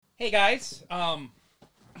Hey guys,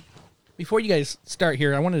 before you guys start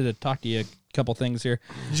here, I wanted to talk to you a couple things here.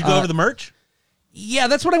 Did you go over the merch? Yeah,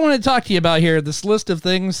 that's what I wanted to talk to you about here. This list of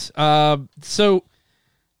things. So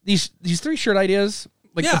these three shirt ideas.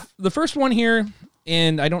 Like Yeah. the first one here,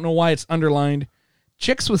 and I don't know why it's underlined.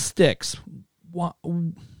 Chicks with sticks. What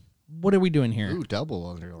are we doing here? Ooh, double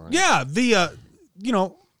underline. Yeah, the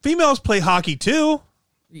females play hockey too.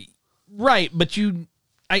 Right, but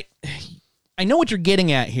I know what you're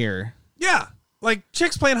getting at here. Yeah, like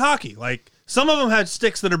chicks playing hockey. Like some of them had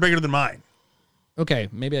sticks that are bigger than mine. Okay,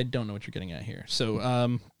 maybe I don't know what you're getting at here.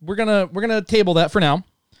 So we're gonna table that for now.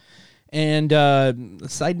 And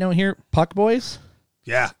side note here, Puck Boys.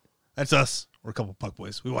 Yeah, that's us. We're a couple puck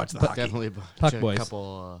boys. We watch the hockey. Definitely Puck boys. A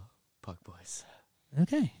couple puck boys.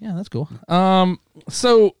 Okay, yeah, that's cool.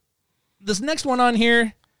 So this next one on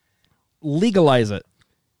here, legalize it.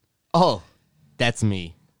 Oh, that's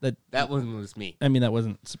me. That one was me. I mean, that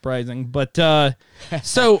wasn't surprising, but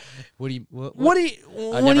so What do you what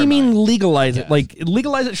do you mean legalize it? Yes. Like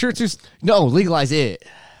legalize it shirts is No, legalize it.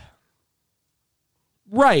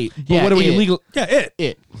 right, but Yeah, what are we it. legal? Yeah,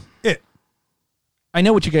 It. I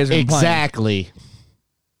know what you guys are implying. Exactly.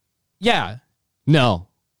 Yeah. No.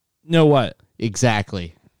 No what?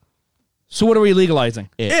 Exactly. So what are we legalizing?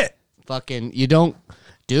 It. Fucking you don't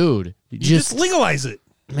dude. You just legalize it.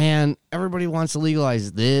 Man, everybody wants to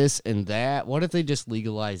legalize this and that. What if they just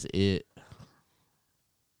legalize it?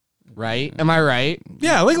 Right? Am I right?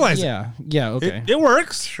 Yeah, legalize it. Yeah. Okay. It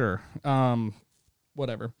works, Sure.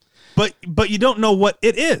 Whatever. but you don't know what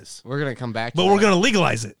it is. We're gonna come back to But that. we're gonna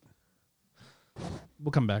legalize it.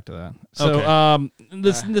 We'll come back to that. So, Okay.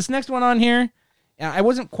 this next one on here, I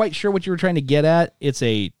wasn't quite sure what you were trying to get at. It's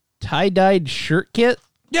a tie-dyed shirt kit.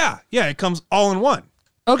 Yeah, it comes all in one.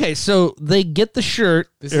 Okay, so they get the shirt.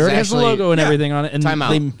 This It is already has the actually- logo and yeah. everything on it. And Time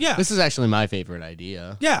out. they- Yeah. This is actually my favorite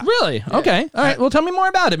idea. Yeah, Really? Okay. All right. Well, tell me more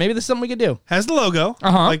about it. Maybe this is something we could do. has the logo,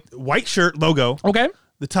 like white shirt logo, Okay.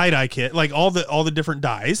 the tie dye kit, like all the different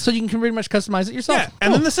dyes. So you can pretty much customize it yourself. Yeah,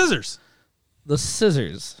 and then the scissors. the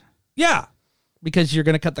scissors. Yeah, Because you're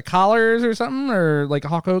going to cut the collars or something, or like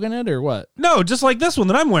Hulk Hogan it, or what? no, just like this one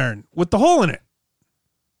that I'm wearing with the hole in it.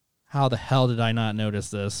 How the hell did I not notice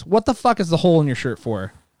this? What the fuck is the hole in your shirt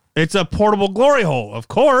for? It's a portable glory hole, of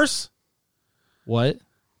course. What?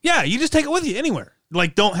 Yeah, you just take it with you anywhere.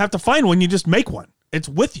 Like, don't have to find one. You just make one. It's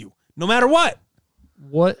with you, no matter what.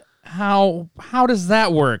 What? How does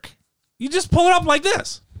that work? You just pull it up like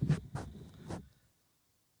this.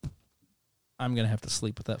 I'm gonna have to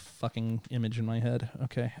sleep with that fucking image in my head.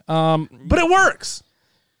 Okay. But it works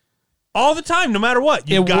all the time, no matter what.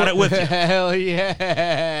 You got it with you. Hell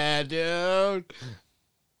yeah, dude.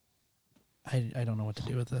 I don't know what to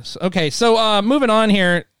do with this. Okay, so moving on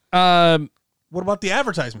here. What about the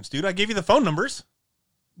advertisements, dude? I gave you the phone numbers.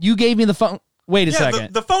 You gave me the phone. Wait a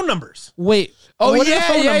second. the phone numbers. Wait. Oh, what are the yeah,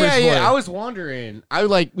 phone numbers for? I was wondering. I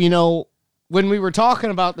like, when we were talking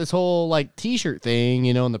about this whole like T-shirt thing,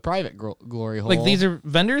 in the private glory hole. Like these are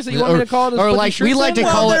vendors that you want me to call it? or Put like these we shirts like in?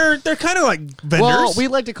 to call Well, it. they're kind of like vendors. Well, we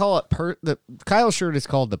like to call it the Kyle's shirt is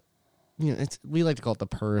called the. We like to call it the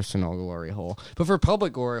personal glory hole. But for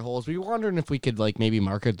public glory holes, we were wondering if we could like maybe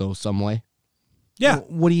market those some way. yeah,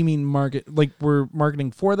 What do you mean market? Like we're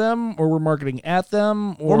marketing for them, or we're marketing at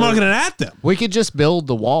them, or we're marketing it at them. We could just build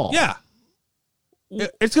the wall. Yeah,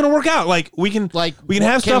 it's gonna work out. Like we can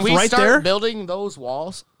have stuff we right start there. building those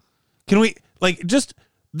walls? Can we just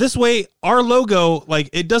this way? Our logo, like,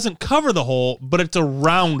 it doesn't cover the hole, but it's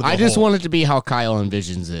around the hole. I just want it to be how Kyle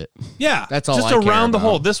envisions it. Yeah, That's all Just I care around the about.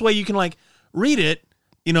 hole. This way you can like read it.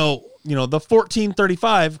 The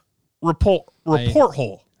 1435 report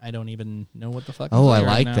hole. I don't even know what the fuck. Oh, is I there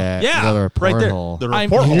like now. that. Yeah, the report right there. hole. The I'm-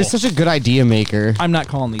 report hole. You're such a good idea maker. I'm not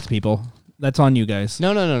calling these people. That's on you guys.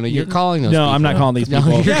 No. You're calling those No, people. I'm not calling these No,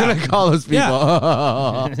 people. you're Yeah. going to call those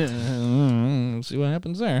people. See what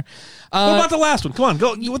happens there. What about the last one? Come on,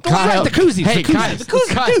 go with the Kyle- the koozies, Hey, the Kyle,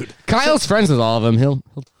 koozies. Dude. Kyle's friends with all of them. He'll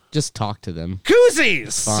just talk to them.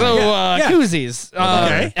 Koozies. So Yeah. koozies.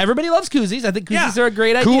 Okay. Everybody loves koozies. I think koozies Yeah. are a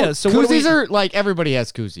great idea. So what do koozies we- are like everybody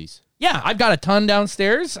has koozies. Yeah, I've got a ton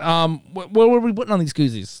downstairs. What are we putting on these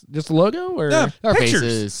koozies? Just a logo or Yeah. Our Pictures.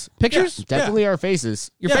 faces. pictures? Definitely our faces.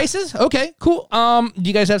 Your Yeah. faces? Okay, cool. Do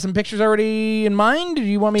you guys have some pictures already in mind? Do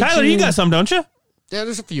you want me Tyler, to? you got some, don't you? Yeah,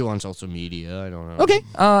 there's a few on social media. I don't know. Okay.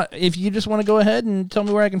 If you just want to go ahead and tell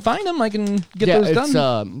me where I can find them, I can get Yeah, those it's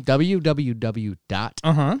done.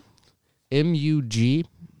 www.mug MUG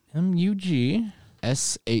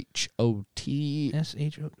SHOTS.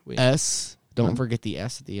 SHO. Wait. Don't forget the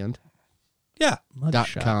S at the end. Yeah.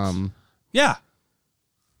 Mugshots. .com. Yeah.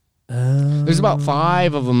 There's about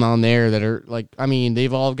 5 of them on there that are like, I mean,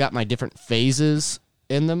 they've all got my different phases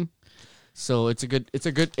in them. So it's a good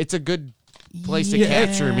place to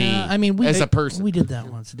capture me. I mean, as a person. We did that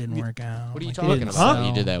once. It didn't work out. What are you Like, it talking didn't about? sell.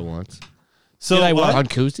 You did that once. So Did I what? On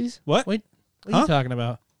koozies? What? Wait, what are you talking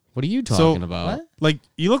about? What are you talking about? What? Like,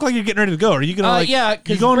 you look like you're getting ready to go. Are you gonna Yeah, you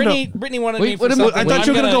because going Brittany wanted Wait, me for wait a minute. something. I thought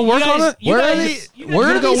you were gonna go work on it? You Where are guys- they? you guys Where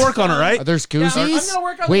You're are gonna these? go work on it, right? Are there I'm koozies? gonna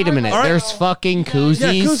work on Wait the a minute. hard There's part. fucking Yeah,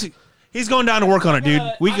 koozies. Koozie. He's going down to work on it, dude.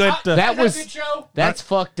 We got. That I have was- good show. That's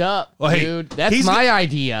fucked up, Well, hey, dude. That's he's my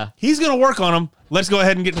idea. He's gonna work on them. Let's go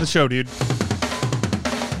ahead and get to the show, dude.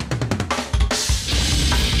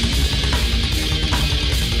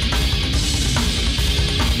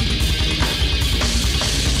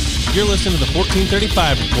 You're listening to the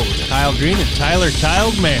 1435 Report with Kyle Green and Tyler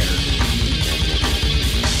Childmare.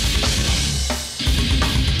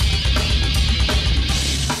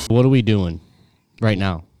 What are we doing right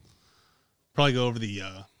now? Probably go over the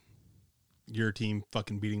your team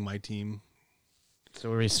fucking beating my team.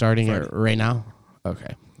 So are we starting it right now?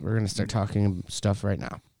 Okay. We're going to start talking stuff right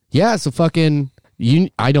now. Yeah, so fucking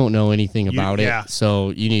I don't know anything about yeah. it. So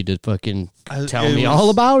you need to fucking tell it me was- all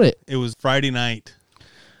about it. It was Friday night.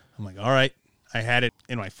 I'm like, all right. I had it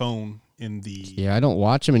in my phone in the Yeah, I don't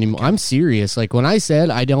watch them anymore. I'm serious. Like when I said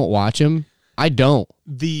I don't watch them, I don't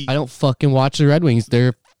fucking watch the Red Wings.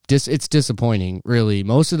 It's disappointing, really.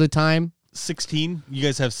 Most of the time. 16. You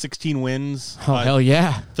guys have 16 wins. Oh, hell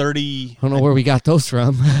yeah. 30. I don't know where we got those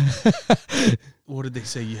from. What did they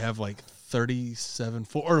say? You have like 37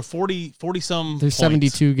 or 40 some. There's points.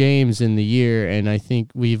 72 games in the year, and I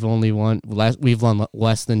think we've only won less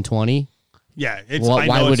than 20. Yeah, it's. Well, I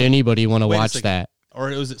why know would it's- anybody want to wait a watch second. that?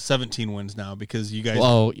 Or it was at 17 wins now because you guys.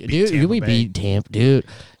 Oh, beat dude, Tampa we Bay. beat Tampa, dude.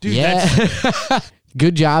 Dude, yeah.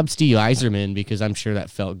 Good job, Steve Yzerman, because I'm sure that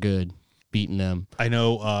felt good beating them, I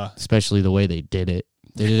know. especially the way they did it.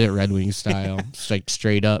 They did it Red Wings style, It's like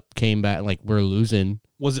straight up came back like we're losing.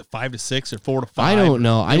 Was it 5-6 or 4-5? I don't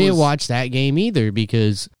know. I It didn't was- watch that game either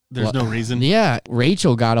because There's no reason. Yeah,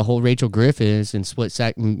 Rachel got a hold. Rachel Griffiths in split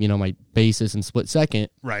second. You know, my basis in split second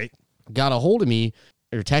Right. got a hold of me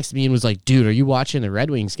or texted me and was like, "Dude, are you watching the Red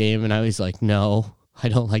Wings game?" And I was like, "No, I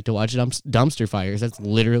don't like to watch dumpster fires." That's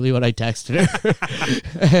literally what I texted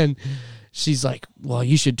her. And she's like, "Well,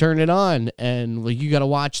 you should turn it on and you got to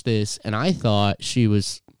watch this." And I thought she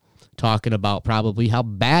was talking about probably how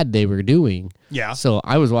bad they were doing. Yeah. So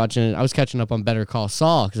I was watching. I was catching up on Better Call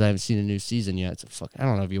Saul because I haven't seen a new season yet. It's I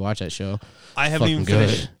don't know if you watch that show. I haven't even fucking good.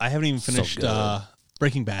 finished. I haven't even So finished good.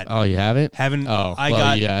 Breaking Bad. Oh, you haven't? Haven't. Oh, I well,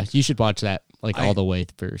 got. yeah. You should watch that all the way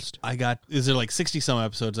first. I got. Is there like 60 some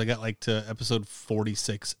episodes? I got like to episode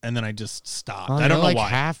 46, and then I just stopped. Oh, I don't know like why.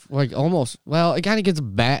 half, like almost. Well, it kind of gets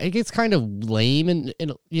bad. It gets kind of lame, and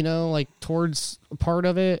you know, like towards part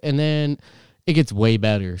of it, and then it gets way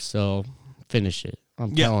better. So finish it.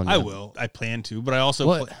 I'm Yeah, telling you. I will. I plan to, but I also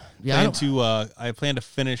What? Yeah, I plan to. I plan to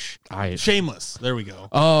finish Shameless. There we go.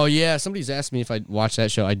 Oh yeah, somebody's asked me if I'd watch that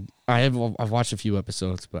show. I've watched a few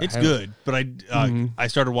episodes, but It's I haven't- good, but I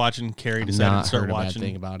started watching. Carrie decided not to start heard a bad watching.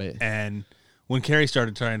 thing about it. And when Carrie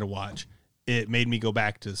started trying to watch, it made me go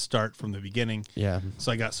back to start from the beginning. Yeah.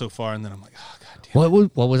 So I got so far, and then I'm like, oh god damn.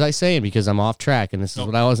 What was I saying? Because I'm off track, and this is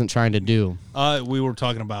what I wasn't trying to do. We were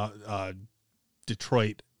talking about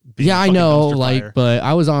Detroit. Being Yeah, a I fucking know, dumpster like, fire. but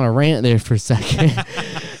I was on a rant there for a second,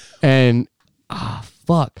 and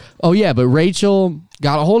fuck. Oh yeah, but Rachel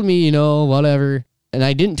got a hold of me, you know, whatever, and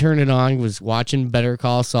I didn't turn it on. Was watching Better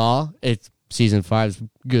Call Saul. It's season 5's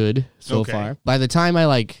good so Okay. far. By the time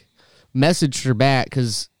I messaged her back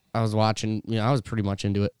because I was watching, you know, I was pretty much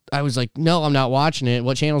into it. I was like, no, I'm not watching it.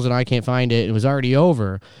 What channel's it? I can't find it. It was already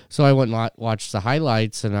over. So I went and watched the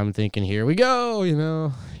highlights, and I'm thinking, here we go, you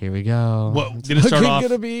know, here we go. What, did it start off-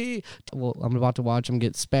 Gonna be? Well, I'm about to watch him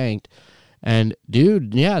get spanked. And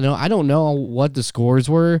dude, yeah, no, I don't know what the scores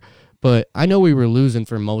were, but I know we were losing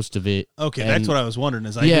for most of it. Okay, And that's what I was wondering.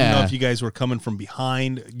 Is I didn't know Yeah. if you guys were coming from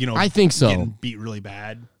behind. You know, I think so. Getting beat really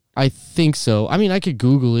bad. I think so. I mean, I could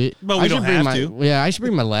Google it. But we I don't should bring have my, to. Yeah, I should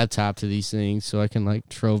bring my laptop to these things so I can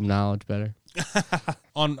trove knowledge better.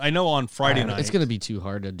 I know on Friday night. It's gonna be too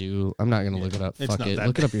hard to do. I'm not gonna look it up. it's Fuck not it. that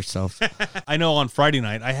Look it bad. up yourself. I know on Friday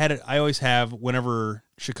night I had it. I always have whenever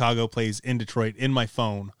Chicago plays in Detroit in my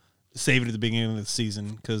phone, save it at the beginning of the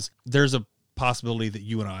season because there's a possibility that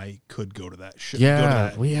you and I could go to that. Go to Yeah,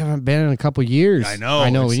 that. we haven't been in a couple years. I know. I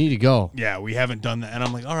know. We It's- need to go. Yeah, we haven't done that, and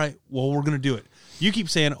I'm like, all right, well, we're gonna do it. You keep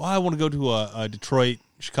saying, oh, I want to go to a Detroit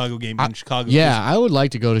Chicago game in Chicago. Yeah, I would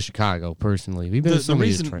like to go to Chicago personally. We've been to The so many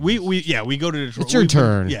reason Detroit we games. we go to Detroit. It's your We've been-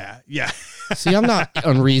 turn. Yeah. See, I'm not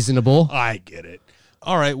unreasonable. I get it.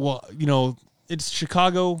 All right. Well, you know, it's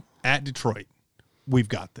Chicago. at Detroit. We've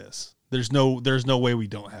got this. There's no way we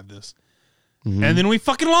don't have this. And then we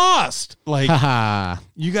fucking lost. Like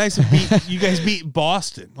you guys beat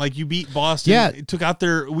Boston. Like you beat Boston. Yeah. It took out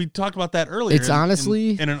their. We talked about that earlier. It's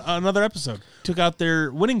honestly in another episode. Took out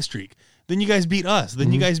their winning streak. Then you guys beat us.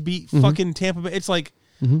 Then you guys beat fucking Tampa Bay. It's like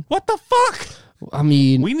what the fuck? I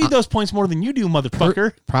mean, We need those points more than you do,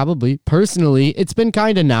 motherfucker. Probably. Personally, it's been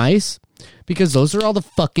kind of nice because those are all the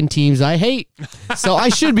fucking teams I hate. So I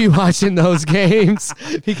should be watching those games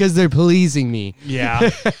because they're pleasing me. Yeah.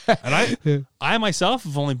 And I myself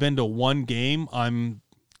have only been to one game. I'm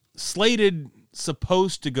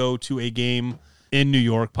supposed to go to a game in New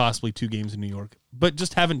York, possibly 2 games in New York, but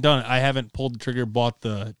just haven't done it. I haven't pulled the trigger, bought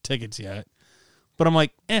the tickets yet. But I'm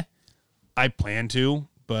like, I plan to,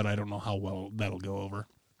 but I don't know how well that'll go over.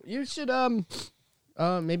 You should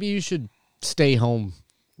maybe you should stay home.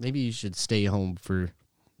 Maybe you should stay home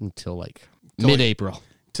until like mid-April.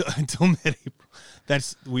 Until mid-April.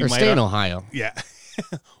 Or stay in Ohio. Yeah.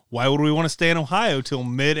 Why would we want to stay in Ohio till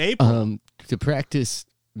mid-April? To practice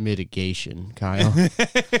mitigation, Kyle.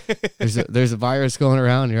 there's a virus going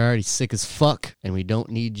around. You're already sick as fuck, and we don't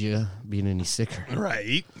need you being any sicker.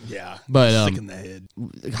 Right. Yeah. But sick in the head.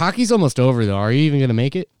 Hockey's almost over, though. Are you even gonna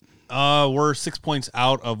make it? We're 6 points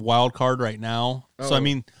out of wild card right now. So I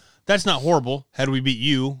mean, that's not horrible. Had we beat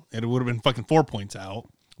you, it would have been fucking 4 points out.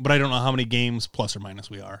 But I don't know how many games plus or minus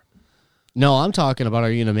we are. No, I'm talking about,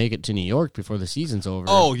 are you going to make it to New York before the season's over?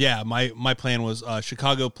 Oh, yeah. My plan was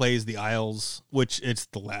Chicago plays the Isles, which it's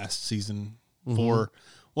the last season for...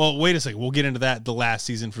 Well, wait a second. We'll get into that. The last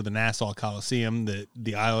season for the Nassau Coliseum,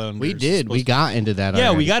 the Islanders... We did. We got into that Yeah,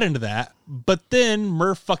 already. we got into that. But then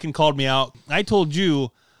Murph fucking called me out. I told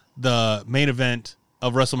you the main event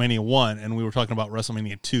of WrestleMania 1, and we were talking about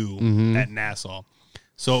WrestleMania 2 at Nassau.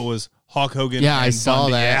 So it was Hulk Hogan. Yeah, and I saw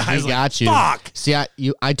Bundy. that. Yeah, I I was got like, you. Fuck. See,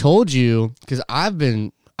 I told you because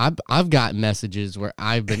I've got messages where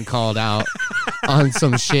I've been called out on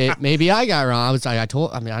some shit. Maybe I got wrong. I was like, I've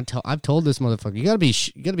told this motherfucker, you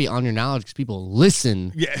gotta be on your knowledge because people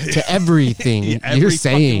listen to everything Every you're fucking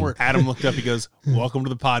saying. word. Adam looked up. He goes, "Welcome to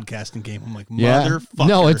the podcasting game." I'm like, "Motherfucker."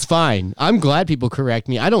 No, it's fine. I'm glad people correct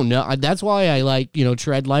me. I don't know. That's why I like,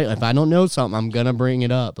 tread light. If I don't know something, I'm gonna bring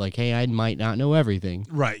it up. Like, hey, I might not know everything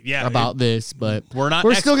right. Yeah, about this, but we're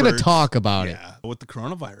still gonna experts. talk about it. Yeah, with the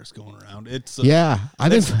coronavirus going around, it's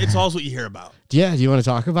it's always what you hear about. Yeah, do you want to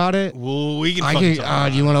talk about it? Well, we can. Fucking talk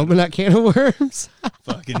about do you want to open that can of worms?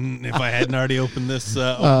 Fucking, if I hadn't already opened this,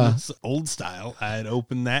 this old style, I'd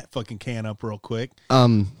open that fucking can up real quick.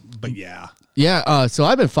 But yeah. Yeah, so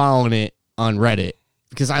I've been following it on Reddit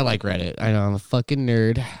because I like Reddit. I know I'm a fucking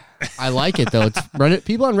nerd. I like it though. It's Reddit.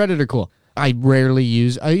 People on Reddit are cool. I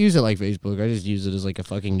use it like Facebook. I just use it as like a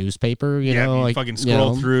fucking newspaper, you know, like fucking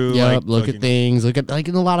scroll through, look at things, look at like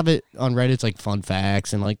in a lot of it on Reddit. It's like fun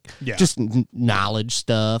facts and like just knowledge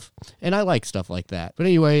stuff, and I like stuff like that. But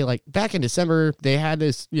anyway, like back in December, they had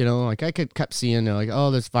this, like I kept seeing like, oh,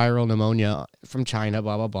 this viral pneumonia from China,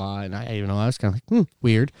 blah blah blah, and I was kind of like,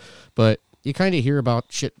 weird, but you kind of hear about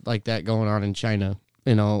shit like that going on in China,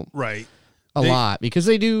 right. A lot because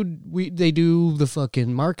they do the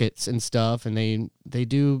fucking markets and stuff, and they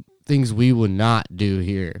do things we would not do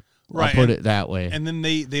here. Right, I'll put it that way. And then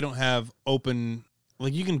they don't have open,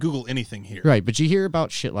 like you can Google anything here, right? But you hear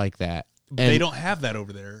about shit like that. They don't have that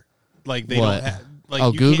over there. Like they don't have.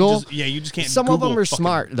 Like you Google? Can't you just can't. Some Google of them are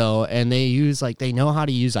smart though, and they use they know how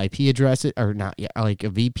to use IP addresses or not, like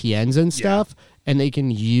VPNs and stuff, and they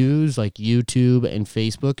can use like YouTube and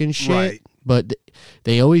Facebook and shit. Right. But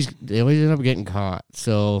they always end up getting caught.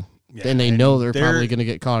 So then they know they're probably going to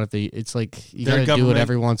get caught if it's like you got to do it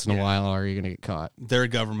every once in a while, or you're going to get caught. Their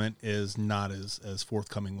government is not as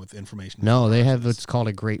forthcoming with information. No, they have what's called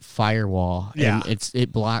a Great Firewall. Yeah, and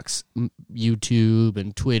it blocks YouTube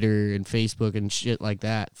and Twitter and Facebook and shit like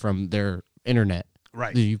that from their internet.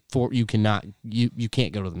 Right. You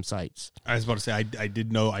can't go to them sites. I was about to say I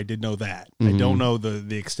did know that. I don't know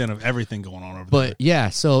the extent of everything going on over there. But yeah,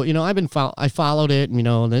 so I followed it,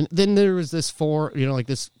 and then there was this like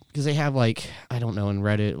this because they have like I don't know in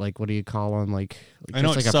Reddit like what do you call them like I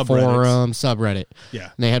know it's it's like a forum subreddit. Yeah.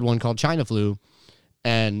 And they had one called China Flu,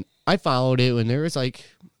 and I followed it when there was like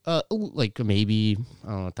maybe I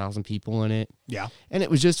don't know 1,000 people in it. Yeah. And it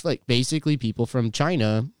was just like basically people from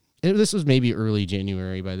China. And this was maybe early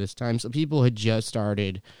January by this time, so people had just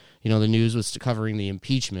started. The news was covering the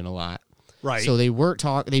impeachment a lot, right? So they weren't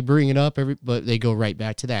they bring it up but they go right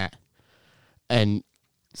back to that. And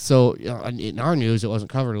so in our news, it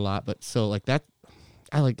wasn't covered a lot, but so like that,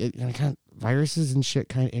 I like it. viruses and shit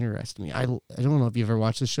kind of interest me. I don't know if you ever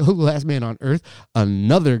watched the show The Last Man on Earth.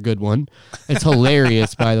 Another good one. It's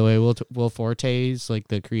hilarious, by the way. Will Forte's like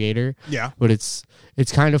the creator. Yeah. But it's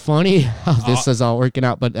kind of funny how this is all working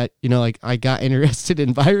out. But like I got interested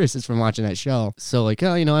in viruses from watching that show. So like,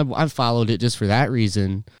 I've followed it just for that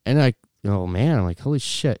reason. And like, oh man, I'm like, holy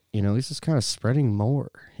shit, this is kind of spreading more.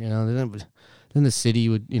 Then the city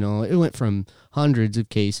would, it went from hundreds of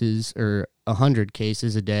cases or 100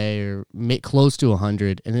 cases a day or close to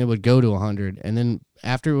 100, and then it would go to 100, and then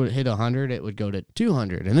after it would hit 100, it would go to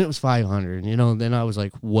 200, and then it was 500. Then I was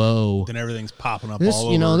like, whoa. Then everything's popping up This,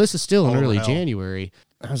 all over. this is still in all early over hell. January.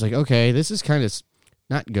 I was like, okay, this is kind of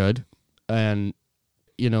not good, and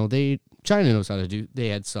China knows how to do. They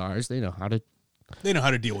had SARS. They know how to. They know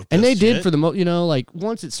how to deal with And this they did shit. for the like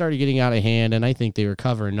once it started getting out of hand, and I think they were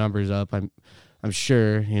covering numbers up. I'm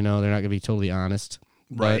sure, they're not going to be totally honest.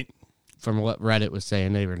 Right. But from what Reddit was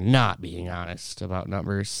saying, they were not being honest about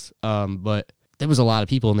numbers. But there was a lot of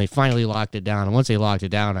people, and they finally locked it down. And once they locked it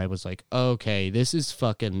down, I was like, okay, this is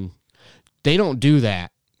fucking... They don't do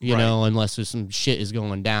that, Right. Unless there's some shit is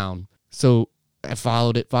going down. So I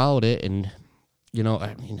followed it, and,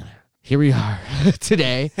 here we are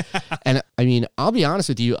today. And, I'll be honest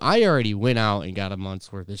with you, I already went out and got a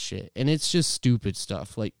month's worth of shit. And it's just stupid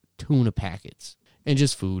stuff, like tuna packets and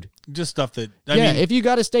just food. Just stuff that... If you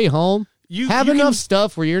got to stay home, have you enough can-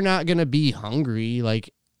 stuff where you're not going to be hungry.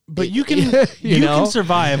 Like, But you can you know? can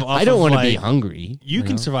survive off I don't want want to be hungry. You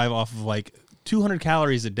can know? survive off of like 200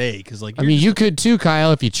 calories a day because like You could too,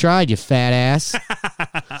 Kyle, if you tried, you fat ass.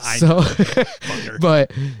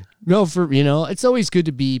 But no, it's always good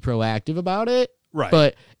to be proactive about it. Right.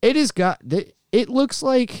 But it looks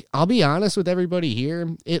like, I'll be honest with everybody here,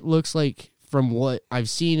 it looks like from what I've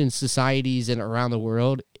seen in societies and around the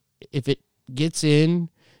world, if it gets in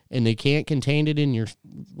and they can't contain it in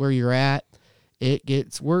where you're at, it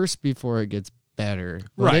gets worse before it gets better.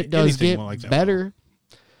 But Right. it does Anything get like that better,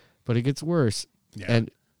 but it gets worse. Yeah.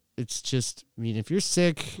 And it's just, if you're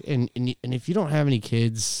sick and if you don't have any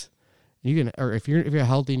kids, or if you're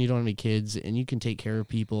healthy and you don't have any kids and you can take care of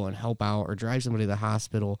people and help out or drive somebody to the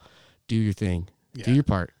hospital, do your thing, do Yeah. your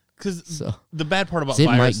part. Because So the bad part about it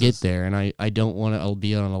viruses, might get there, and I don't want to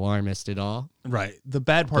be an alarmist at all. right? The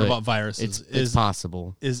bad part But about viruses It's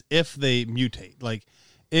possible. is if they mutate. Like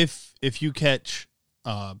if you catch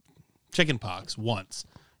chicken pox once,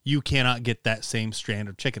 you cannot get that same strand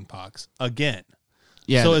of chicken pox again.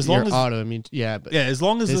 Yeah. So as long as autoimmune, but as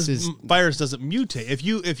long as this this virus doesn't mutate,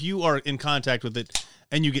 if you are in contact with it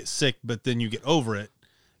and you get sick, but then you get over it,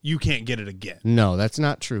 you can't get it again. no, that's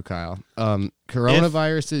not true, Kyle.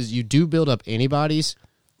 Coronaviruses, you do build up antibodies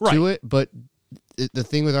to it, but the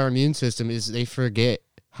thing with our immune system is they forget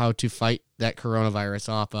how to fight that coronavirus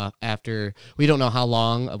off after. We don't know how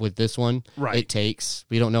long with this one it takes.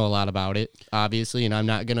 We don't know a lot about it, obviously, and I'm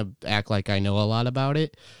not gonna act like I know a lot about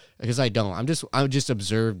it because I don't. I've just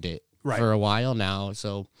observed it for a while now,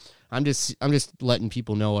 so I'm just letting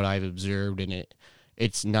people know what I've observed in it.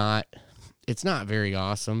 It's not very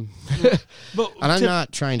awesome. But And I'm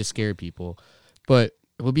not trying to scare people, but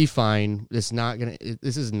we'll be fine. We got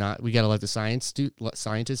to let the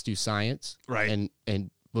scientists do science. Right.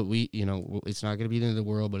 But it's not going to be the end of the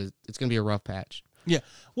world, but it's going to be a rough patch. Yeah.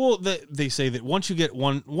 Well, they say that once you get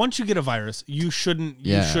a virus, you shouldn't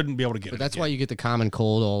be able to get it. But that's again. why you get the common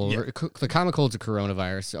cold all over. Yeah. The common cold's a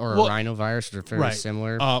coronavirus or a rhinovirus, they're very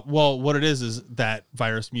similar. Well, what it is that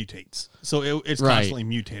virus mutates, so it's Right. constantly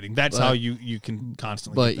mutating. That's how you can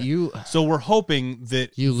constantly. But get that. So we're hoping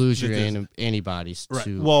that you lose your that this- antibodies Right.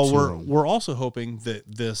 to. Well, to we're also hoping that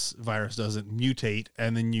this virus doesn't mutate,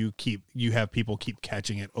 and then you have people keep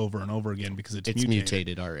catching it over and over again because it's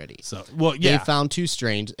mutated already. So, well, yeah, They found two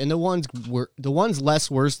strains, and the one's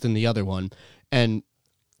less worse than the other one. And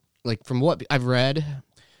like from what I've read,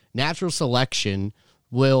 natural selection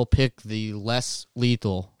will pick the less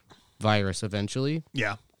lethal virus eventually,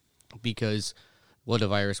 yeah, because what a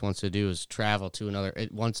virus wants to do is travel to another.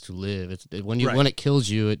 It wants to live. When Right. it kills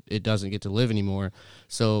you, it doesn't get to live anymore.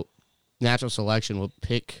 So natural selection will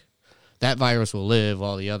pick that virus will live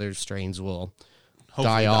while the other strains will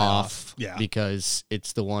Hopefully die off. Yeah, Because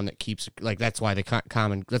it's the one that keeps that's why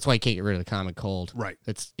that's why you can't get rid of the common cold. Right.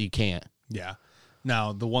 You can't. yeah.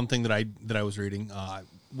 Now, the one thing that I was reading,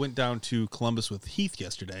 went down to Columbus with Heath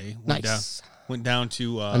yesterday. Nice. Went down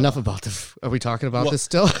to Enough about are we talking about this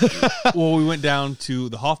still? well, we went down to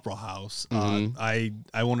the Hofbrauhaus. Mm-hmm.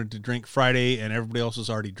 I wanted to drink Friday, and everybody else was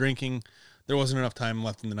already drinking. There wasn't enough time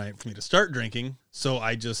left in the night for me to start drinking, so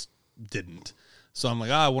I just didn't. So I'm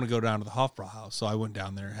like, I want to go down to the Hofbrauhaus. So I went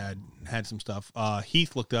down there, had some stuff.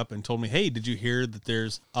 Heath looked up and told me, hey, did you hear that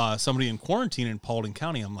there's somebody in quarantine in Paulding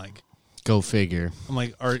County? I'm like, Go figure.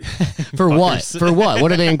 are For what? For what?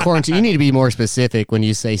 What are they in quarantine? You need to be more specific when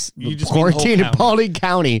you say You just quarantine mean the in whole Paulding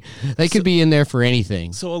County. They could be in there for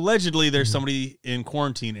anything. So allegedly there's somebody in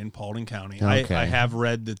quarantine in Paulding County. Okay. I have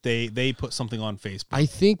read that they put something on Facebook. I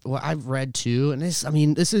think what I've read too, and this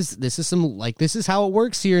is how it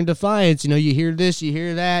works here in Defiance. You know, you hear this, you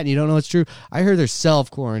hear that, and you don't know it's true. I heard they're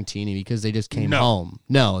self-quarantining because they just came home.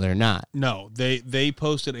 No, they're not. No, they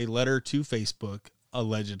posted a letter to Facebook,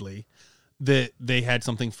 allegedly, that they had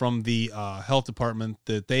something from the health department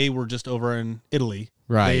that they were just over in Italy.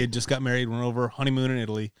 Right. They had just got married, went over honeymoon in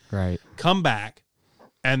Italy. Right. Come back,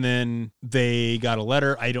 and then they got a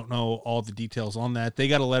letter. I don't know all the details on that. They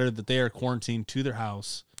got a letter that they are quarantined to their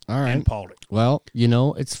house in Paulding. Well, you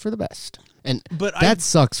know, it's for the best. But that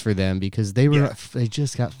sucks for them because they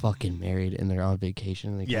just got fucking married and they're on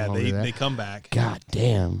vacation. And they come back. God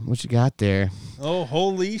damn, what you got there? Oh,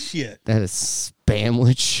 holy shit! That is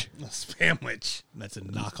spamwich. A spamwich. That's a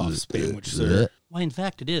knockoff spamwich, sir. Well, in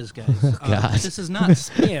fact, it is, guys. God. This is not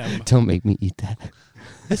spam. Don't make me eat that.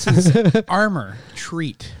 This is Armor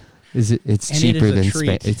Treat. Is it? It's And cheaper it is a than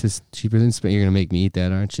treat. spam. It's just cheaper than spam. You're gonna make me eat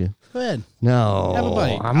that, aren't you? Go ahead. No, Have a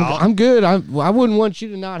bite. I'm good. I wouldn't want you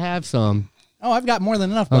to not have some. Oh, I've got more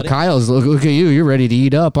than enough, Oh, buddy. Kyle's look at you. You're ready to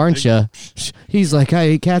eat up, aren't you? He's like, I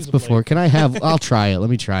ate cats before. Can I have? I'll try it.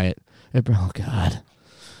 Let me try it. Oh God.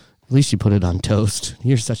 At least you put it on toast.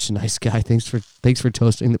 You're such a nice guy. Thanks for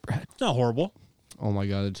toasting the bread. It's not horrible. Oh my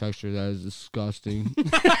God, the texture of that is disgusting.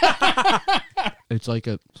 It's like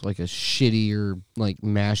a shittier, like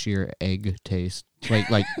mashier egg taste.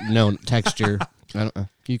 Like no texture. I don't.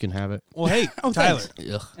 You can have it. Well, hey, Tyler,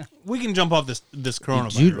 Ugh. we can jump off this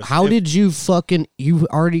coronavirus. Dude, how did you fucking? You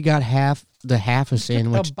already got half a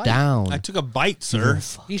sandwich bite. down. I took a bite, sir?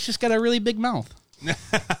 He's just got a really big mouth.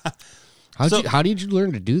 How did you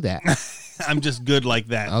learn to do that? I'm just good like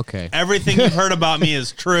that. Okay. Everything you've heard about me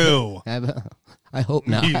is true. I hope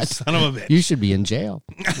not. You son of a bitch. You should be in jail.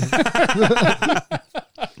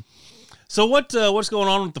 So what's going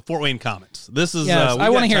on with the Fort Wayne Comets? This is Yes, I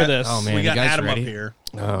want to hear this. Oh, man. We you got guys Adam ready? up here.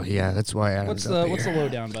 Oh yeah, that's why Adam's What's the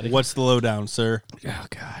lowdown, buddy? What's the lowdown, sir? Oh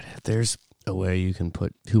God, there's a way you can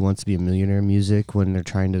put "Who Wants to Be a Millionaire" music when they're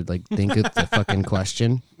trying to like think of the fucking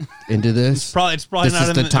question into this. It's probably This not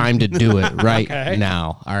is in the time to do it right Okay.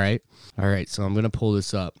 now. All right. So I'm gonna pull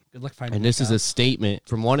this up. Good luck finding And this is a statement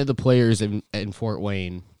from one of the players in Fort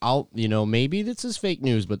Wayne. Maybe this is fake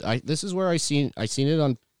news, but this is where I seen it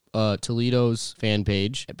on Toledo's fan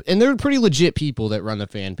page, and they're pretty legit people that run the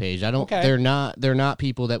fan page. They're not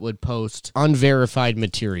people that would post unverified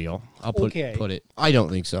material. I'll put it. I don't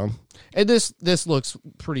think so. And this looks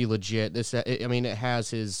pretty legit. It has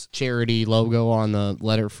his charity logo on the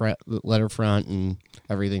letter front and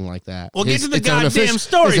everything like that. Well, get to the It's an goddamn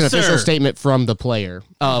story, It's an official sir. statement from the player.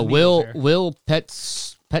 Will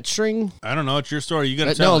Petstring? I don't know. It's your story. You got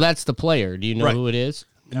to tell. No, it. that's the player. Do you know Right. who it is?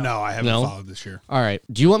 No, I haven't No? followed this year. All right.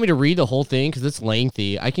 Do you want me to read the whole thing? Because it's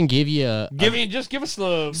lengthy. I can give you Just give us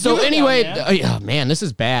the. So anyway, man, this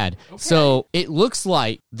is bad. Okay. So it looks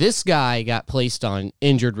like this guy got placed on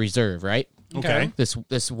injured reserve, right? Okay.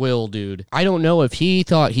 This Will dude. I don't know if he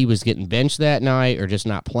thought he was getting benched that night or just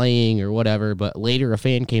not playing or whatever, but later a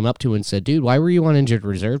fan came up to him and said, dude, why were you on injured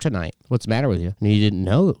reserve tonight? What's the matter with you? And he didn't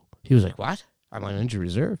know. He was like, what? I'm on injured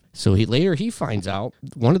reserve. So he finds out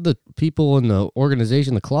one of the people in the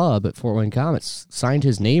organization, the club at Fort Wayne Comets, signed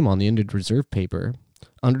his name on the injured reserve paper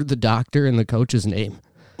under the doctor and the coach's name.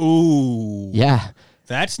 Ooh. Yeah.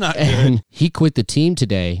 That's not good. And he quit the team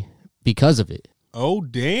today because of it. Oh,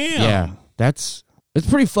 damn. Yeah. It's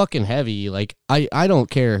pretty fucking heavy. Like I don't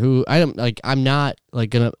care who I'm not like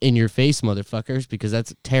gonna in your face motherfuckers because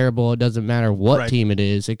that's terrible. It doesn't matter what Right. team it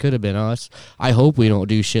is. It could have been us. I hope we don't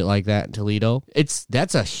do shit like that in Toledo.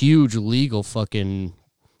 That's a huge legal fucking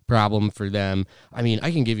problem for them. I mean,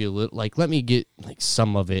 I can give you a little let me get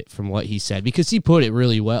some of it from what he said because he put it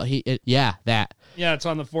really well. That. Yeah, it's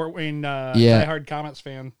on the Fort Wayne Yeah. diehard Comets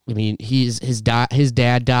fan. I mean, his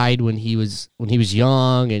dad died when he was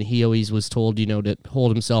young, and he always was told, to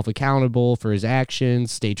hold himself accountable for his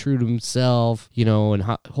actions, stay true to himself, and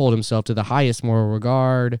hold himself to the highest moral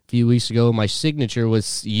regard. A few weeks ago, my signature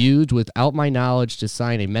was used without my knowledge to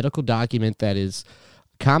sign a medical document that is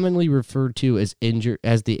commonly referred to as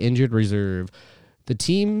the injured reserve. The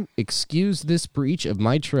team excused this breach of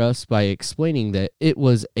my trust by explaining that it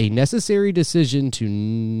was a necessary decision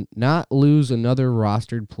to not lose another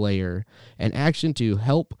rostered player, an action to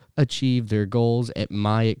help achieve their goals at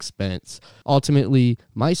my expense. Ultimately,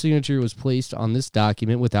 my signature was placed on this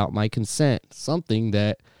document without my consent, something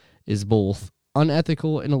that is both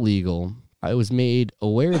unethical and illegal. I was made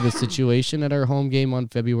aware of the situation at our home game on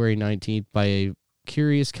February 19th by a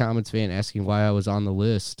curious Comets fan asking why I was on the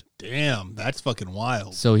list. Damn, that's fucking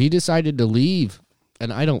wild. So he decided to leave,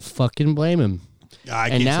 and I don't fucking blame him. I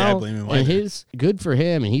And can't say I now, blame him and either. his good for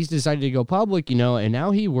him, and he's decided to go public, and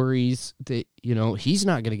now he worries that he's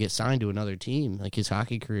not going to get signed to another team. Like his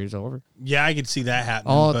hockey career is over, Yeah, I could see that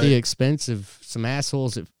happening. all but at the expense of some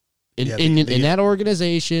assholes. In Yeah, in that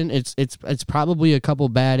organization, it's probably a couple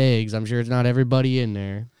bad eggs. I'm sure it's not everybody in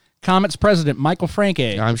there. Comets president Michael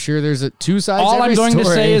Franke. I'm sure there's two sides. All to every I'm going to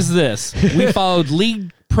story. say is this: we followed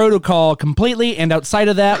league protocol completely, and outside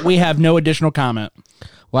of that, we have no additional comment.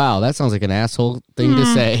 wow, that sounds like an asshole thing to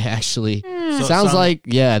say. Actually, So- sounds like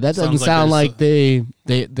that doesn't sounds like sound there's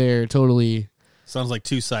like they're totally. sounds like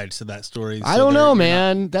two sides to that story. I So don't they're- know, you're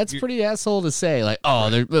man. That's pretty asshole to say. Like, oh,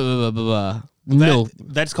 they're blah, blah, blah, blah, blah. not- No,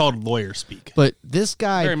 that's called lawyer speak. but this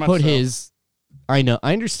guy Very much put so. his. I know,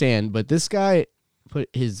 I understand, but this guy put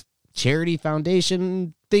his charity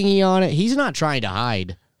foundation thingy on it. He's not trying to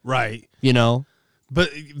hide. Right. But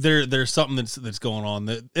there's something that's going on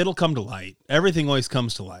that it'll come to light. Everything always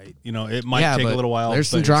comes to light. It might take a but little while. There's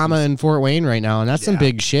some but drama in Fort Wayne right now, and that's some Yeah.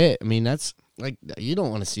 big shit. I mean, that's like you don't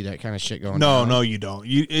want to see that kind of shit going on. No, you don't.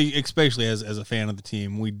 You especially as a fan of the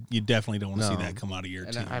team, you definitely don't want to No. see that come out of your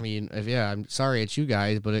And team. I mean, I'm sorry it's you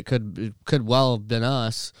guys, but it could well have been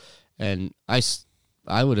us, and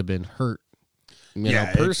I would have been hurt.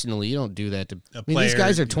 Yeah, Personally, you don't do that to. A These player,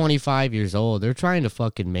 guys are 25 years old. They're trying to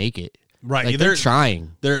fucking make it. right. Like, they're they're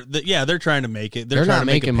trying. they're trying to make it. They're trying not to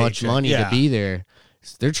make a making much paycheck. money Yeah. to be there.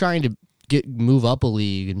 They're trying to move up a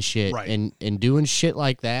league and shit, Right. and doing shit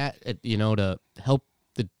like that, to help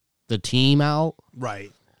the team out.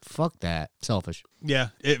 Right. Fuck that. Selfish. Yeah.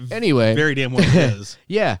 Anyway. very damn well it is.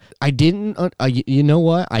 Yeah, I didn't. You know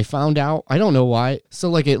what? I found out. I don't know why.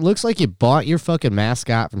 So it looks like you bought your fucking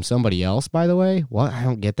mascot from somebody else. By the way, what? I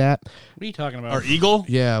don't get that. What are you talking about? Our eagle.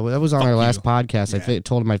 Yeah, well, that was on Fuck our last you. podcast. Yeah. I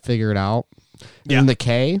told him I'd figure it out. Yeah. And the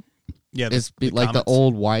K Yeah. is like the Comets.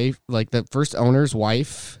 old wife, like the first owner's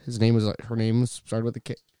wife. Her name was started with the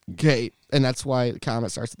K. K, and that's why the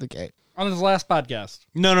comment starts with the K. On his last podcast.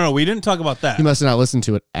 No. We didn't talk about that. You must have not listened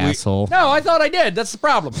to it, asshole. No, I thought I did. That's the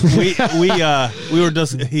problem. we were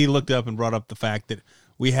just he looked up and brought up the fact that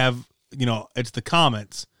we have it's the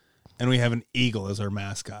Comets and we have an eagle as our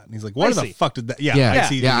mascot, and he's like, what I the see. fuck did that? Yeah, I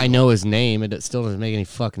see the I eagle. know his name, and it still doesn't make any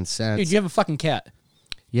fucking sense. Dude, you have a fucking cat.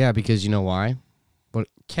 Yeah, because you know why? But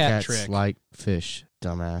Cat cats trick. like fish,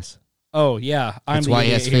 dumbass. Oh yeah, That's the why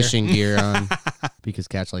he has idiot here. fishing gear on. Because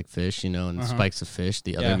cats like fish, and spikes of fish,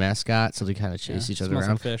 the Yeah. other mascot, so they kind of chase each other Smells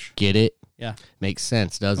around. like fish. Get it? Yeah, Makes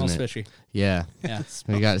sense, doesn't smells it? fishy. Yeah. Yeah, What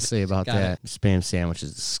do you got to say about Got that? Spam sandwich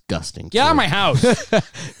is disgusting. get out too. of my house.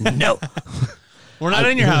 No. We're not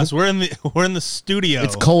in your house. We're in the studio.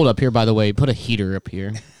 It's cold up here, by the way. Put a heater up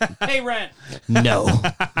here. Hey, Rent. No.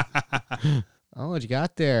 Oh, what you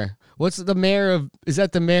got there? What's the mayor of? Is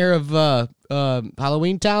that the mayor of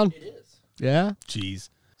Halloween Town? It is. Yeah. Jeez.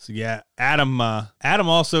 So yeah, Adam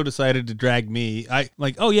also decided to drag me. I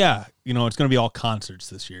like, oh yeah, it's going to be all concerts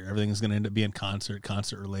this year. Everything's going to end up being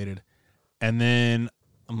concert related. And then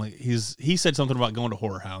I'm like, he said something about going to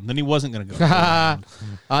Horror Hound. Then he wasn't going to go. To Horror Hound.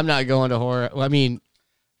 I'm not going to horror. Well, I mean,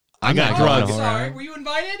 I'm got not going drugs. to horror. Sorry, were you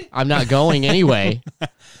invited? I'm not going anyway.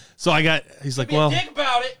 So he's like, well, Think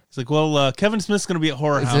about it. he's like, well, Kevin Smith's going to be at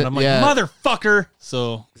Horror Is Hound. it- I'm like, yeah. motherfucker.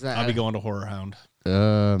 So that- I'll be going to Horror Hound.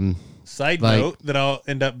 Side Like- note that I'll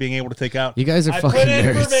end up being able to take out. You guys are fucking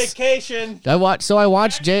nerds. vacation. I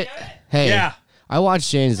watched Jay. Hey, Yeah. I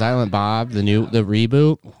watched Jay and Silent Bob, the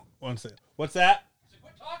reboot. One second. What's that?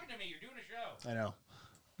 Quit talking to me. You're doing a show. I know.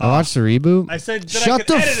 I watched the reboot. I said that I Shut could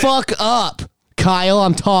the edit it. fuck up, Kyle.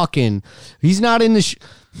 I'm talking. He's not in the.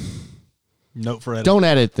 Note for edit. Don't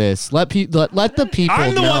edit this. Let the people.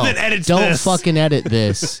 I'm the know. one that edits Don't this. fucking edit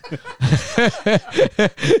this.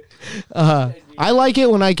 I like it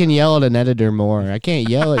when I can yell at an editor more. I can't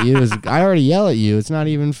yell at you. I already yell at you. It's not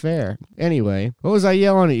even fair. Anyway, what was I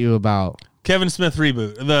yelling at you about? Kevin Smith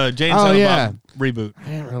reboot. The Jane Oh, Silent yeah. Bob reboot. I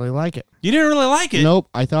didn't really like it. You didn't really like it. Nope.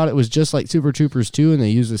 I thought it was just like Super Troopers 2, and they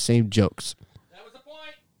used the same jokes. That was the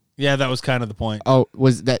point. Yeah, that was kind of the point. Oh,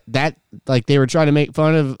 was that like they were trying to make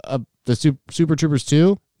fun of the Super Troopers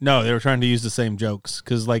 2? No, they were trying to use the same jokes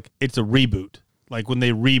because like it's a reboot. Like when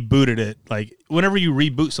they rebooted it, like whenever you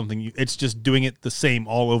reboot something, it's just doing it the same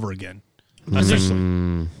all over again.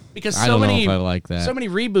 Essentially. Because I so don't many know if I like that. so many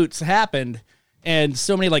reboots happened, and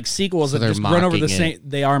so many like sequels So that they're just run over the mocking same. it.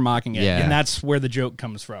 They are mocking it, Yeah. and that's where the joke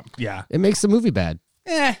comes from. Yeah. It makes the movie bad.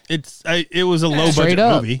 It was a low Straight budget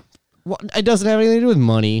up. movie. Well, it doesn't have anything to do with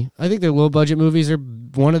money. I think their low budget movies are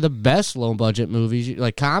one of the best low budget movies.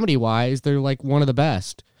 Like comedy wise, they're like one of the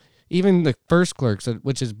best. Even the first Clerks,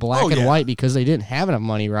 which is black and yeah. white because they didn't have enough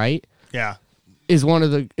money, right? Yeah. Is one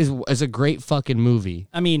of the is a great fucking movie.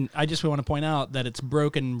 I mean, I just want to point out that it's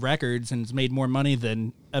broken records and it's made more money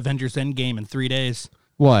than Avengers Endgame in 3 days.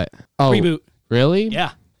 What? Oh, Reboot. Really?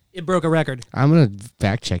 Yeah, it broke a record. I'm gonna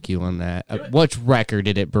fact check you on that. What record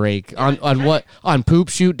did it break? On what? On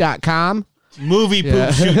poopshoot.com?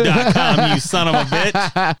 Moviepoopshoot.com, you son of a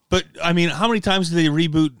bitch. But I mean, how many times did they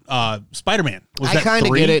reboot Spider-Man? Was I that kind of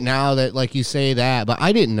 3? get it now that like you say that, but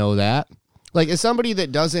I didn't know that. Like as somebody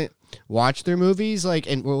that doesn't watch their movies, like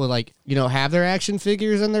and will like have their action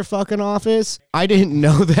figures in their fucking office, I didn't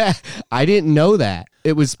know that. I didn't know that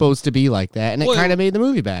it was supposed to be like that, and it Well, kind of made the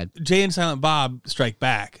movie bad. Jay and Silent Bob Strike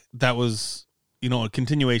Back. That was a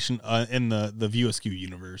continuation in the View Askew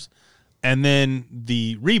universe, and then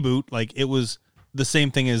the reboot, like it was the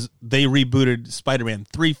same thing as they rebooted Spider-Man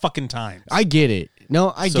 3 fucking times. I get it.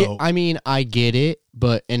 No, I So- get it,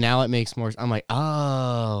 but and now it makes more. I'm like,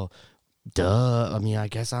 oh, duh. I mean, I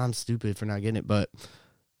guess I'm stupid for not getting it, but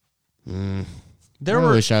I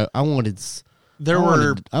wish I wanted. There I were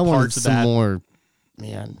wanted, I wanted parts of some that. more.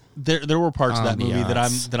 Man, There were parts of that movie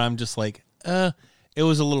Ambiance. that I'm just like, it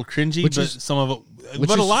was a little cringy, Which but is- some of it, which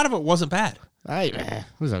but a is- lot of it wasn't bad. it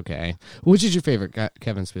was okay. Which is your favorite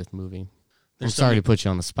Kevin Smith movie? There's I'm so sorry many- to put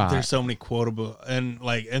you on the spot. There's so many quotable and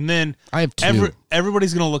then I have two.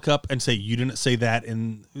 everybody's gonna look up and say you didn't say that.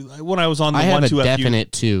 And when I was on the I have 1-2 a FU,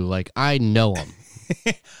 definite two. Like I know them.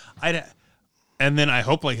 and then I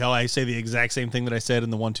hope like hell I say the exact same thing that I said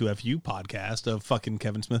in the 1-2 FU podcast of fucking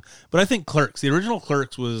Kevin Smith. But I think Clerks, the original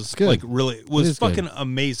Clerks, was good. like really It was is good. fucking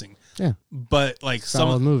amazing. Yeah, But like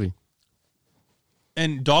solid movie.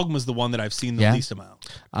 and Dogma's the one that I've seen the Yeah. least amount.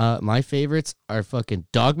 My favorites are fucking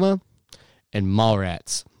Dogma and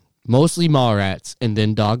Mallrats. Mostly Mallrats and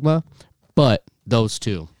then Dogma, but those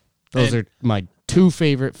two. Those And- are my two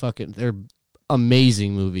favorite fucking. They're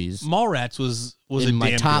amazing movies. Mallrats was In a my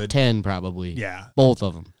damn top good. 10 probably. Yeah. both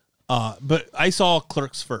of them. But I saw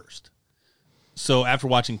Clerks first. So after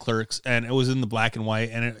watching Clerks, and it was in the black and white,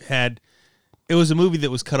 and it was a movie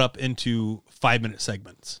that was cut up into 5-minute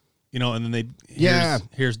segments, and then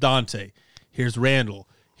here's Dante, here's Randall,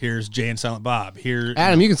 here's Jay and Silent Bob, here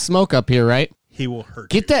Adam, you can smoke up here, right? he will hurt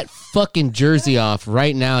Get you. that fucking jersey off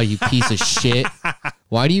right now, you piece of shit.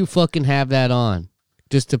 Why do you fucking have that on?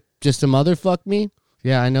 Just to motherfuck me?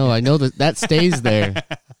 Yeah, I know that stays there.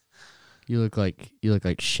 You look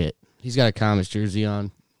like shit. He's got a Comets jersey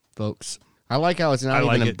on, folks. I like how it's not I even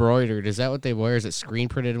like it. embroidered. Is that what they wear? Is it screen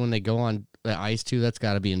printed when they go on the ice too? That's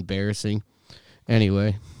got to be embarrassing.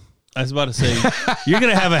 Anyway, I was about to say you're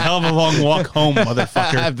gonna have a hell of a long walk home, I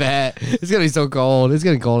motherfucker. bet it's gonna be so cold. It's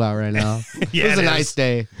getting cold out right now. Yeah, it was it a is. nice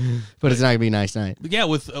day, but it's not gonna be a nice night. But yeah,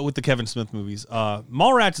 with the Kevin Smith movies,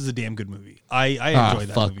 Mallrats is a damn good movie. I enjoy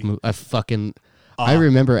that movie. I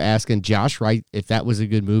remember asking Josh Wright if that was a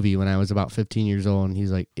good movie when I was about 15 years old, and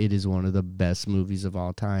he's like, "It is one of the best movies of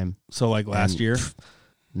all time." So like last year,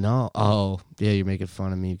 No, oh yeah, you're making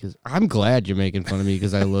fun of me because I'm glad you're making fun of me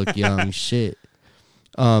because I look young. Shit.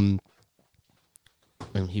 And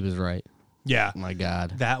he was right. yeah, Oh my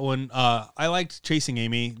God, that one. I liked Chasing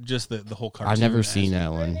Amy, just the whole cartoon. I've never seen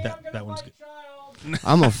that one. That one's good.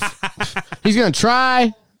 He's gonna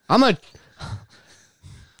try. I'm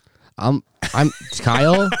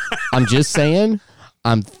Kyle. I'm just saying.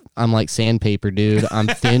 I'm like sandpaper, dude. I'm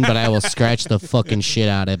thin, but I will scratch the fucking shit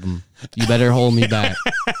out of him. You better hold me back.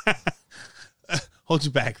 Hold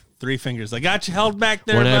you back. 3 fingers. I got you held back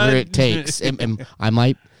there. Whatever bud. it takes. And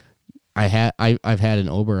I've had an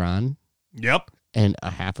Oberon Yep. and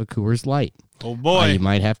a half a Coors Light. Oh boy. You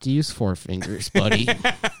might have to use 4 fingers, buddy.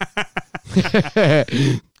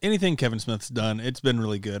 Anything Kevin Smith's done, it's been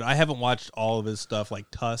really good. I haven't watched all of his stuff like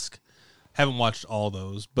Tusk. Haven't watched all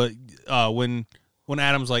those, but when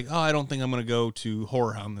Adam's like, "Oh, I don't think I'm going to go to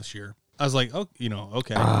Horror Hound this year," I was like, "Oh,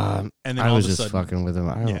 okay." And then I all was of a just sudden, fucking with him.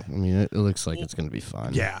 Yeah. I mean, it looks like it's going to be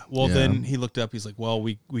fun. yeah. Well, Yeah. then he looked up. He's like, "Well,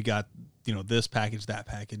 we got this package, that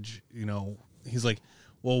package." He's like,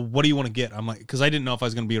 "Well, what do you want to get?" I'm like, because I didn't know if I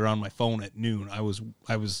was going to be around my phone at noon. I was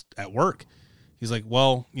at work. He's like,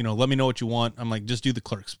 "Well, let me know what you want." I'm like, "Just do the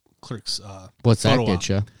Clerks." What's that photo get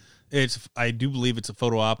you? I do believe it's a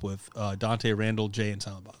photo op with Dante, Randall, Jay, and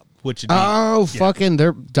Silent Bob. which fucking,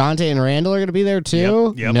 they're Dante and Randall are gonna be there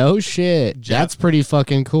too. Yep. No shit. That's pretty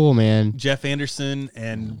fucking cool, man. Jeff Anderson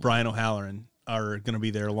and Brian O'Halloran are going to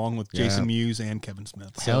be there along with Jason Mewes and Kevin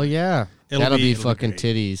Smith. So Hell yeah. That'll be fucking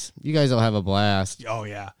titties. You guys will have a blast. Oh,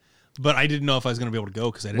 yeah. But I didn't know if I was going to be able to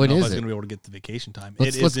go because I didn't When know if is I was it? going to be able to get the vacation time.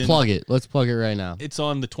 Let's plug it. Let's plug it right now. It's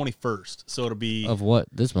on the 21st, so it'll be Of what?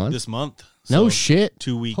 This month? this month. No So shit.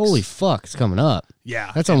 2 weeks. Holy fuck, it's coming up.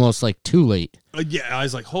 Yeah. That's almost like too late. Yeah, I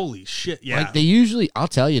was like, holy shit, yeah. Like they usually, I'll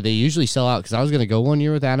tell you, they usually sell out because I was going to go one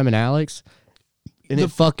year with Adam and Alex and it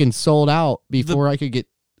fucking sold out before I could get,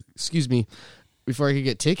 before I could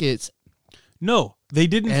get tickets. No, they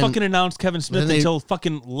didn't And fucking announce Kevin Smith until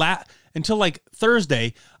fucking until like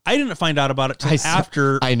Thursday. I didn't find out about it till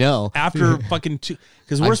after. I know. After fucking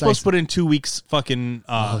because we're supposed to put in 2 weeks fucking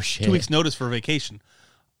 2 weeks notice for vacation.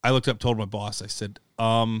 I looked up, told my boss, I said,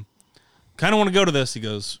 kind of want to go to this. He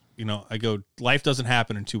goes, I go, life doesn't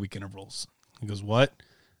happen in 2 week intervals. He goes, what? I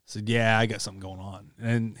said, yeah, I got something going on.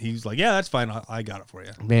 And he's like, yeah, that's fine. I got it for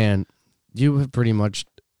you. Man, you have pretty much,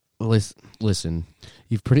 listen,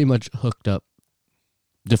 you've pretty much hooked up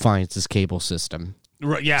Defiance's cable system.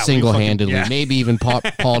 Right, yeah. Single-handedly. Yeah. Maybe even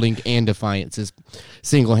Paulding and Defiance's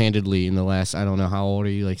single-handedly in the last, I don't know, how old are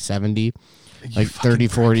you, like 70? Like 30,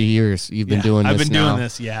 40 years you've been doing this. I've been now. doing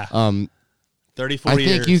this, yeah. 30, 40 I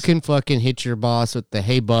years. think you can fucking hit your boss with the,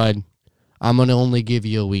 hey, bud, I'm going to only give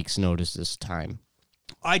you a week's notice this time.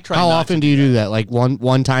 I try. How not often to do you do that? Like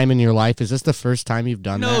one time in your life? Is this the first time you've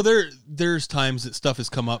done that? No, there's times that stuff has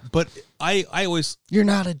come up, but I always You're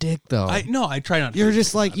not a dick, though. I try not to. You're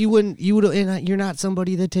just like, you would, and you're not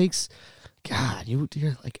somebody that takes, God, you're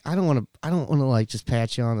like, I don't want to like just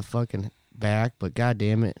pat you on the fucking back, but God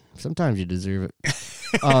damn it, sometimes you deserve it.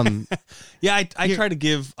 Yeah, I try to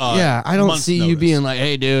give. Yeah, I don't month's see you notice. being like,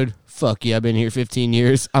 hey, dude, fuck you, I've been here 15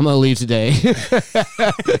 years. I'm going to leave today.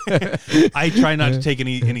 I try not to take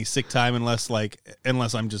any sick time unless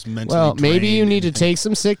I'm just mentally. Well, maybe drained you need to and take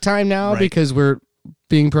some sick time now Right. because we're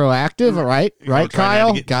being proactive, all right? Right, try not Kyle?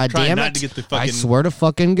 to get- God try damn not it. to get the I fucking- swear to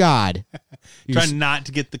fucking God. Try not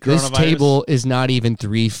to get the This coronavirus. table is not even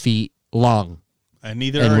 3 feet long. And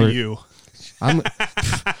neither and are we're- you. I'm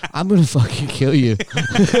gonna fucking kill you.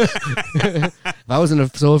 If I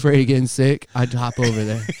wasn't so afraid of getting sick, I'd hop over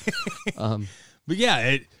there. But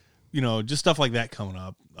yeah, just stuff like that coming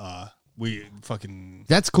up. We fucking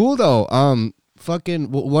That's cool though.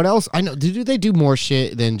 Fucking what else? I know. Do they do more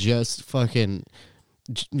shit than just fucking,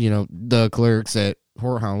 the clerks at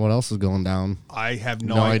Whorehound? What else is going down? I have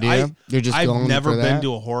no idea. You're just I've going never for been that?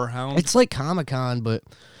 to a horror hound. It's like Comic-Con, but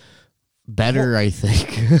better, I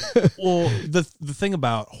think. Well, the thing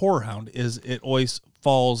about horror hound is it always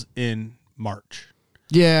falls in March.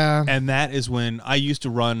 Yeah. And that is when I used to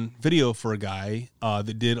run video for a guy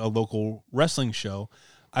that did a local wrestling show.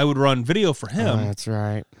 I would run video for him, That's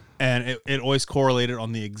right. and it always correlated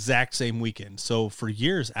on the exact same weekend. So for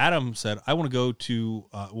years, Adam said, I want to go to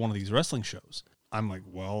one of these wrestling shows. I'm like,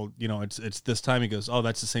 well, it's this time. He goes, oh,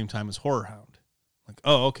 that's the same time as Horror Hound. Like,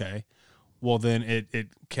 oh, okay. Well, then it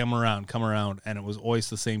come around, and it was always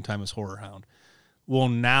the same time as Horror Hound. Well,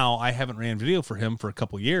 now I haven't ran video for him for a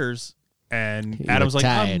couple years, and You Adam's look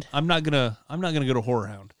like, tired. I'm not gonna go to Horror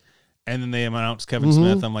Hound. And then they announced Kevin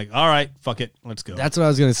Smith. I'm like, all right, fuck it, let's go. That's what I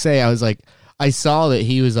was gonna say. I was like, I saw that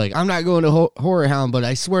he was like, I'm not going to Horror Hound, but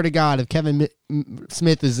I swear to God, if Kevin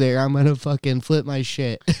Smith is there, I'm gonna fucking flip my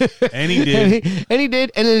shit. And he did. and he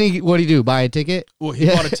did. And then what'd he do? Buy a ticket? Well, he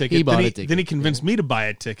bought a ticket. He bought then a ticket. Then he convinced me to buy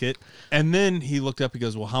a ticket. And then he looked up. He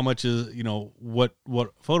goes, "Well, how much is what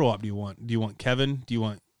photo op do you want? Do you want Kevin? Do you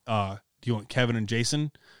want Kevin and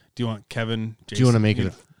Jason? Do you want Kevin? Jason? Do you want to make it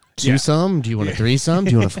a two-some? Do you want a threesome?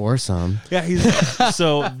 Do you want a foursome? Yeah, he's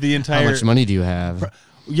so the entire. How much money do you have?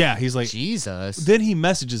 Yeah, he's like. Jesus. Then he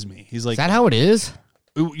messages me. He's like, Is that how it is?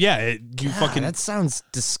 "Yeah, you God, fucking." that sounds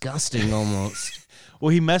disgusting almost. Well,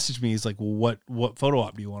 he messaged me. He's like, "Well, what photo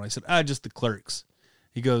op do you want?" I said, just the Clerks."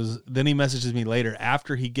 He goes. Then he messages me later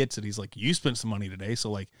after he gets it. He's like, "You spent some money today,"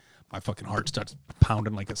 so like, my fucking heart starts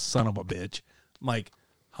pounding like a son of a bitch. I'm like,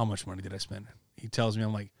 "How much money did I spend?" He tells me,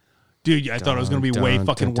 I'm like, "Dude, I thought it was going to be way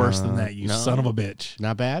fucking worse than that. You son of a bitch."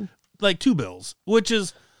 Not bad? Like 2 bills, which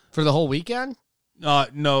is For the whole weekend?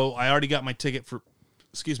 no. I already got my ticket for.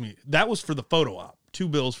 Excuse me. That was for the photo op. 2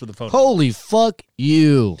 bills for the photo. Holy fuck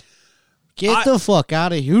you. Get the fuck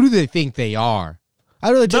out of here. Who do they think they are?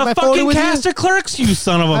 I'd rather take The my photo fucking with cast you. of Clerks, you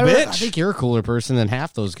son of a I bitch. think you're a cooler person than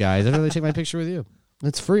half those guys. I'd rather take my picture with you.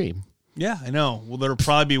 It's free. Yeah, I know. Well, there'll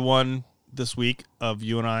probably be one this week of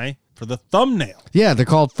you and I for the thumbnail. Yeah, they're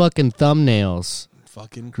called fucking thumbnails.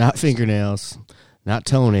 Fucking Not Christ. fingernails. Not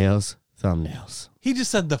toenails. thumbnails. He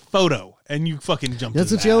just said the photo, and you fucking jumped. That's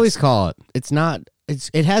his what you ass. always call it. It's not.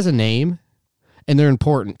 It has a name, and they're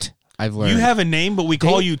important. I've learned. You have a name, but we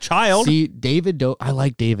call you Child. See, I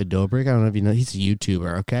like David Dobrik. I don't know if you know. He's a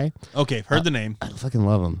YouTuber. Okay. Okay, heard the name. I fucking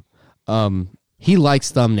love him. He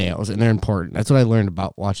likes thumbnails, and they're important. That's what I learned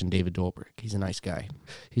about watching David Dobrik. He's a nice guy.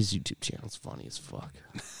 His YouTube channel's funny as fuck.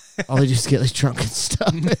 All they just get like drunk and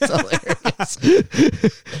stuff. It's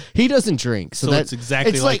hilarious. He doesn't drink, so it's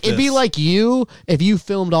exactly it's like it'd be this. like you if you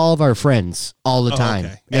filmed all of our friends all the time,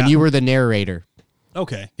 okay. and Yeah. you were the narrator,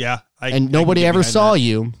 Okay, yeah. and nobody ever saw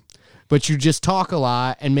you, but you just talk a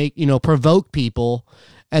lot and make provoke people,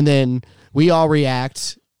 and then we all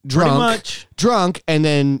react drunk, and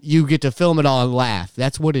then you get to film it all and laugh.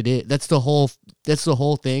 That's what it is. That's the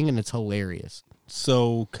whole thing, and it's hilarious.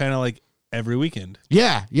 So kind of like every weekend.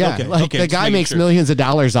 Yeah. Okay, Like okay, the just guy making makes sure. millions of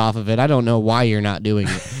dollars off of it. I don't know why you're not doing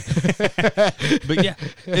it. But yeah,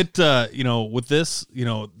 it with this,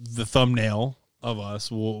 the thumbnail of us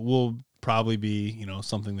will probably be,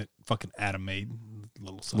 something that fucking Adam made.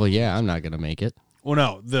 Little something. Well, yeah, I'm not gonna make it. Well,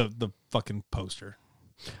 no, the fucking poster.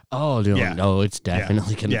 Oh, dude, Yeah. no, it's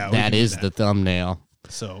definitely gonna. Yeah, we that can do is that. the thumbnail.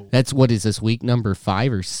 So That's what is this week number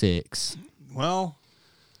 5 or 6? well,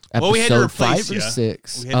 Episode we had to replace 5 or ya.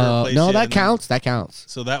 6. We had to replace No, ya, that and then- counts. That counts.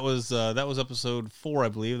 so that was episode 4, I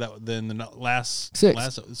believe. That then the last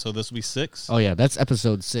 6. So this will be 6. Oh yeah, that's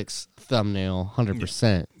episode 6 thumbnail,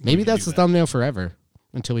 100%. Maybe can that's do the that. thumbnail forever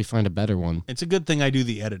until we find a better one. It's a good thing I do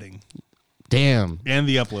the editing Damn, and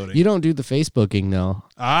the uploading. you don't do the Facebooking though.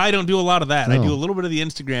 I don't do a lot of that. I No. do a little bit of the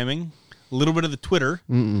Instagramming, a little bit of the Twitter,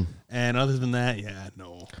 Mm-mm. and other than that, yeah,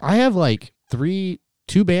 no. I have like 2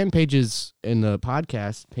 band pages in the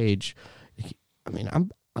podcast page. I mean,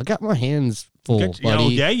 I got my hands full, buddy.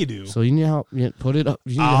 Yeah, you do. So you need to help put it up.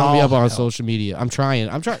 You need to help me up on social media. I'm trying.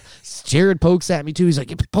 Jared pokes at me too. He's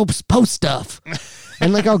like, post stuff,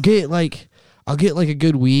 and like I'll get like a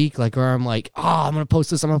good week, like where I'm like, I'm gonna post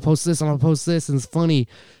this, I'm gonna post this, I'm gonna post this, and it's funny,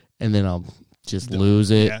 and then I'll just lose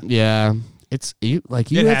it. Yeah, it's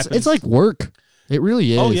happens. like work. It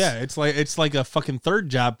really is. Oh yeah, it's like a fucking third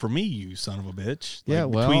job for me, you son of a bitch. Like, Yeah,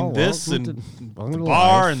 between this and welcome the to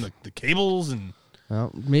bar life. and the cables and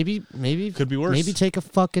Well, maybe Could be worse. Maybe take a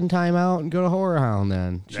fucking time out and go to Horror Hound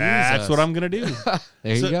then. that's Jesus. what I'm gonna do.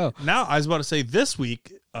 There you go. Now I was about to say this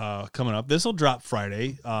week coming up. This will drop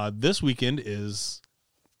Friday. This weekend is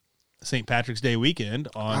St. Patrick's Day weekend.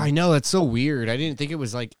 I know, that's so weird. I didn't think it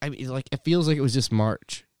was like it feels like it was just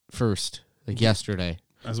March 1st, like yesterday.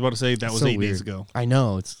 I was about to say that was So 8 days weird. ago. I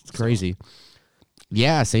know, it's crazy.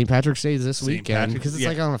 Yeah, St. Patrick's Day is this St. weekend Patrick's- because it's yeah.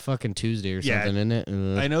 like on a fucking Tuesday or Yeah. something,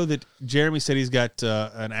 isn't it? I know that Jeremy said he's got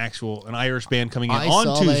an Irish band coming in I on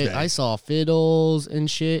saw Tuesday. I saw fiddles and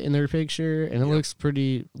shit in their picture, and it looks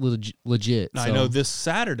pretty legit. Now, I so- know this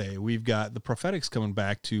Saturday we've got the Prophetics coming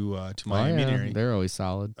back to Miami. Oh, yeah. area. They're always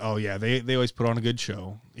solid. Oh yeah, they always put on a good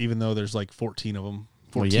show, even though there's like 14 of them,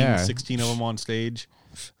 14, yeah. 16 of them on stage.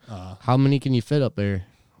 How many can you fit up there?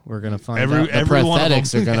 We're gonna find Every- out. The every one of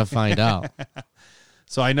prosthetics them. are gonna find out.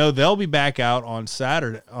 So I know they'll be back out on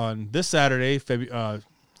this Saturday,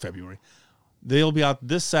 February. They'll be out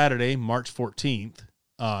this Saturday, March 14th,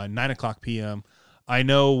 9:00 p.m. I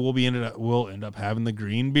know we'll end up having the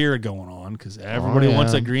green beer going on because everybody yeah.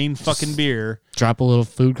 wants a green fucking beer. Drop a little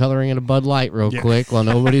food coloring in a Bud Light real Yeah. quick while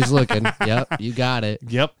nobody's looking. Yep, you got it.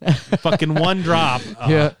 Yep, fucking one drop.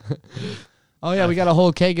 Yeah. Oh yeah, we got a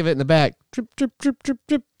whole keg of it in the back. Drip, drip, drip, drip,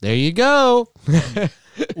 drip. There you go.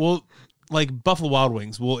 Well, like Buffalo Wild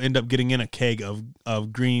Wings, we'll end up getting in a keg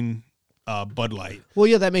of green Bud Light. Well,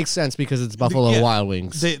 yeah, that makes sense because it's Buffalo Yeah. Wild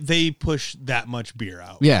Wings. They push that much beer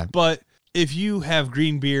out. Yeah. But if you have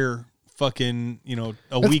green beer fucking,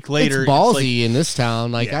 a week It's later, ballsy in this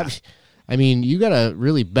town. Like, Yeah. I mean, you gotta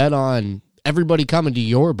really bet on everybody coming to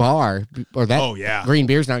your bar, or that Oh, yeah. green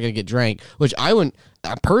beer's not gonna get drank. Which I wouldn't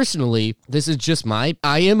personally. This is just my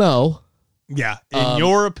IMO. yeah, in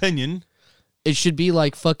your opinion, It should be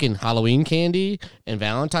like fucking Halloween candy and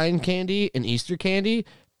Valentine candy and Easter candy,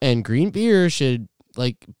 and green beer should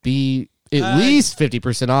like be at least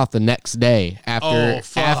 50% off the next day Oh,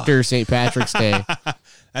 fuck. after St. Patrick's Day.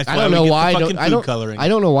 that's I why don't we know get why the I fucking don't. food coloring. I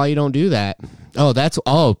don't know why you don't do that.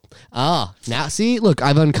 Now see, look,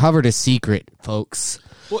 I've uncovered a secret, folks.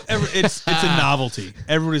 Well, it's a novelty.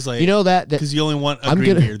 Everybody's like, You know that because you only want a I'm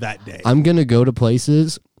green gonna- beer that day. I'm gonna go to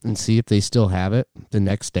places and see if they still have it the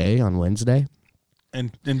next day on Wednesday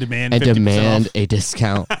and demand and 50% demand off. a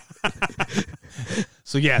discount.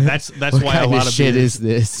 So yeah, that's What why a kind lot of of shit beers- is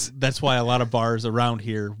this? That's why a lot of bars around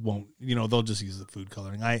here won't. They'll just use the food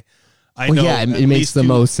coloring. I Well, know. yeah, at it makes least the two-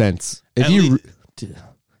 most sense. If at you lea-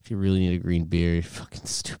 you really need a green beer. You're fucking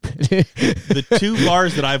stupid. The 2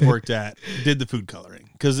 bars that I've worked at did the food coloring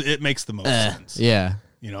because it makes the most sense. Yeah.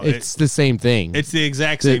 You know, It's the same thing. it's the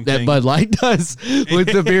exact same that thing. Bud Light does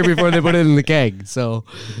with the beer before they put it in the keg. So,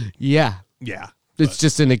 yeah. Yeah. It's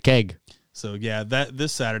just in a keg. So yeah, that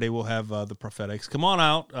this Saturday we'll have the Prophetics. Come on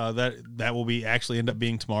out. That will be actually end up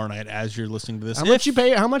being tomorrow night as you're listening to this. How much you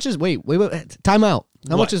pay? How much is wait, time out.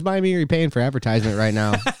 How What? much is Miami are you paying for advertisement right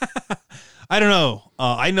now? I don't know.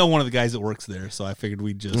 I know one of the guys that works there, so I figured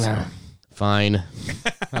we'd just. Fine.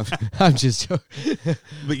 I'm just joking.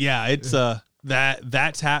 But yeah, it's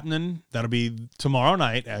that's happening. That'll be tomorrow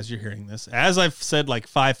night as you're hearing this. As I've said like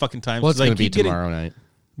 5 fucking times. What's 'cause I going to be keep getting tomorrow night?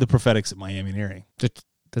 The Prophetics at Miami and Erie.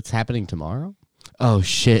 That's happening tomorrow? Oh,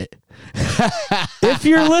 shit. If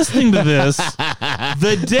you're listening to this,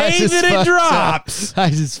 the day just that it fucked drops, up. I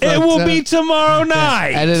just it fucked will up. be tomorrow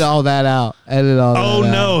night. Edit all that out. Edit all that out. Oh,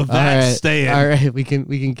 no, All that's right. staying. All right, we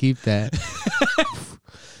can keep that.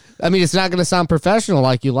 I mean, it's not going to sound professional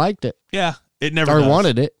like you liked it Yeah, it never or does.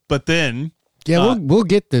 wanted it. But then Yeah, we'll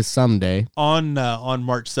get this someday. on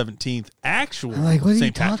March 17th, actual I'm like, what are you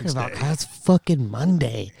St. talking Patrick's about? Day. That's fucking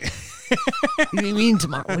Monday. What do you mean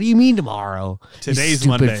tomorrow? What do you mean tomorrow? You Today's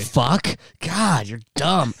stupid Monday. Fuck. God, you're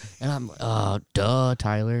dumb. And I'm, oh, duh,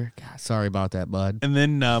 Tyler. God, sorry about that, bud. And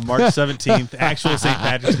then March 17th, actual St.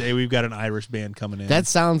 Patrick's Day, we've got an Irish band coming in. That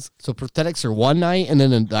sounds so. Prosthetics are one night, and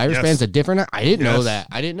then the Irish Yes. band's a different night. I didn't know Yes. that.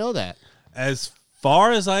 I didn't know that. As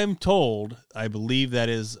far as I'm told, I believe that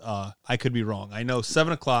is. I could be wrong. I know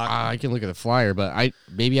 7 o'clock. I can look at the flyer, but I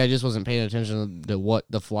just wasn't paying attention to what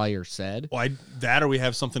the flyer said. Well, that or we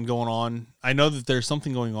have something going on. I know that there's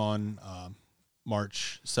something going on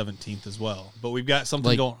March 17th as well. But we've got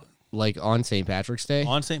something going Like on St. Patrick's Day.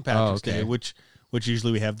 on St. Patrick's okay. Day, which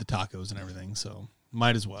usually we have the tacos and everything. So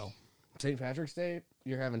might as well. St. Patrick's Day,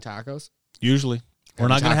 you're having tacos. Usually. We're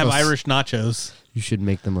not going to have Tacos. Irish nachos. You should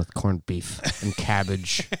make them with corned beef and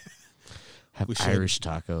cabbage. Have We should. Irish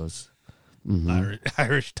tacos.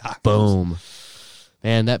 Irish tacos. Boom.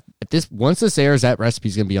 Man, once this airs, that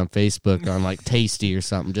recipe's gonna be on Facebook on like Tasty or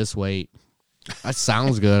something. Just wait. That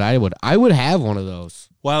sounds good. I would have one of those.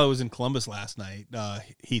 While I was in Columbus last night,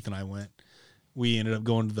 Heath and I went. We ended up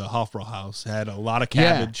going to the Hofbrau house. Had a lot of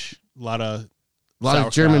cabbage, a lot of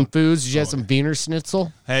German sauerkraut. foods. Did you have some Wiener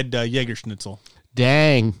Schnitzel? Had Jaeger Schnitzel.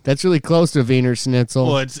 Dang, that's really close to Wiener Schnitzel.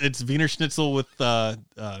 Well, it's Wiener Schnitzel with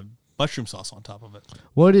mushroom sauce on top of it.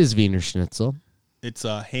 What is Wiener Schnitzel? It's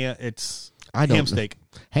ham. It's I don't ham know. steak.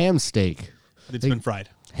 Ham steak. It's been fried.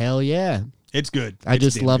 Hell yeah. It's good. I It's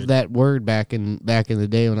just damn loved good. that word back in the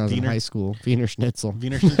day when I was in Wiener? high school. Wiener Schnitzel.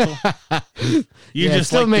 Wiener Schnitzel. You Yeah, it just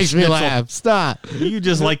still like the makes me schnitzel. laugh. Stop. You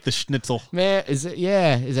just like the Schnitzel. Man, is it?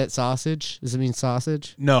 Yeah, is that sausage? Does it mean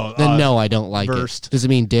sausage? No. Then no, I don't like Wurst. it. Does it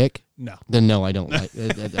mean dick? No. Then no, I don't like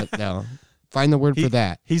it. No. Find the word for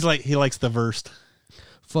that. He likes the Wurst.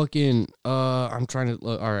 Fucking, I'm trying to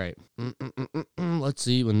look. All right. Let's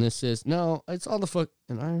see when this is. No, it's all the fuck.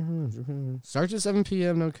 Starts at 7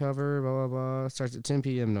 p.m., no cover, blah, blah, blah. Starts at 10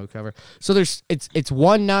 p.m., no cover. So it's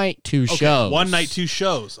one night, two shows. One night, 2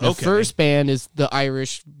 shows. The Okay. first band is the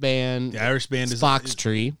Irish band. The Irish band is Fox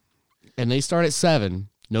Tree, and they start at 7,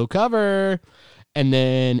 no cover, and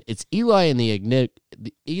then it's Eli and the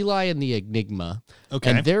Enigma. Okay.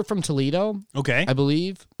 And they're from Toledo, Okay. I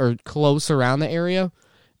believe, or close around the area,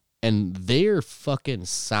 and they're fucking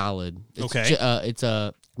solid. It's Okay. it's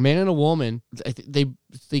a man and a woman. I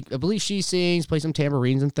believe she sings, plays some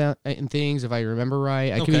tambourines and things, if I remember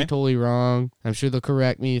right. I could be Okay. totally wrong. I'm sure they'll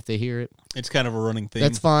correct me if they hear it. It's kind of a running thing.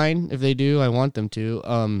 That's fine if they do. I want them to.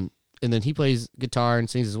 And then he plays guitar and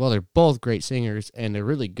sings as well. They're both great singers, and they're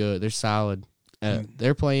really good. They're solid.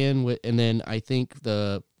 They're playing with, and then I think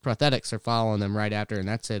the Prosthetics are following them right after, and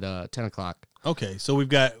that's at 10 o'clock. Okay, so we've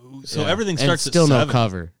got Yeah. everything And starts still at 7. no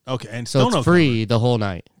cover, Okay, and so still it's no free the whole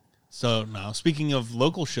night. cover. So now, speaking of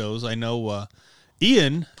local shows, I know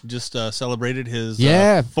Ian just celebrated his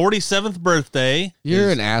 47th birthday.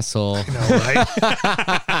 You're an asshole. Right?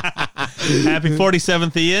 Happy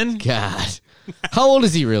 47th, Ian. God, how old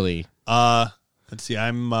is he really? Let's see.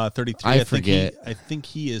 I'm 33. I forget. I think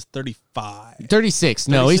he is 35. 36.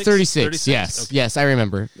 No, he's 36. 36? Yes, Okay. yes, I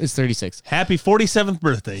remember. It's 36. Happy 47th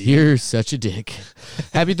birthday. Ian. You're such a dick.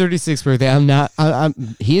 Happy 36th birthday. I'm not.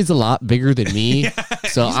 He is a lot bigger than me.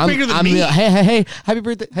 So he's I'm bigger than I'm me. hey, happy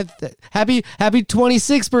birthday. Happy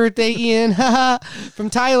 26th birthday, Ian. From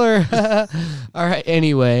Tyler. All right.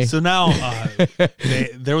 Anyway. So now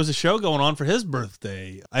there was a show going on for his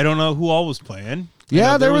birthday. I don't know who all was playing. I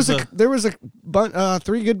Yeah, know there was a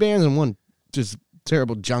 3 good bands and one just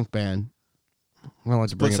terrible junk band. I don't like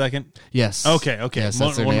to bring Split it. second. Yes. Okay. Yes, Mo-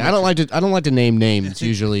 that's their wanna name. make I don't like to name names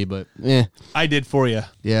usually, but I did for you.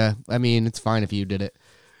 yeah. I mean, it's fine if you did it.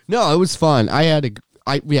 No, it was fun.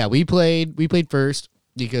 We played first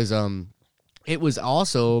because it was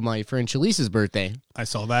also my friend Shalice's birthday. I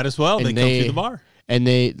saw that as well. And They come through the bar. And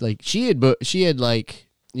they she had like,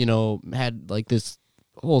 you know, had like this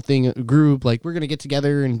whole thing group, like we're gonna get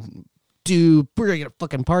together and we're gonna get a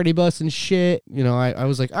fucking party bus and shit. You know, I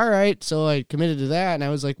was like, all right, so I committed to that, and I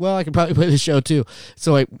was like, well, I could probably play the show too.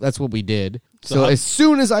 So that's what we did. So as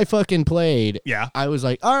soon as I fucking played, Yeah. I was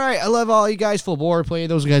like, all right, I love all you guys, full bore play.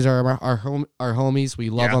 Those guys are our homies. We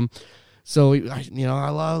love Yeah. them. So I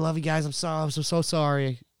love you guys. I'm so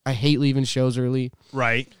sorry. I hate leaving shows early.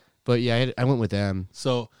 Right. But yeah, I went with them.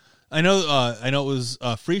 So I know it was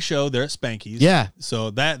a free show there at Spanky's. Yeah.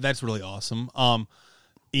 So that's really awesome.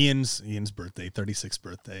 Ian's birthday, 36th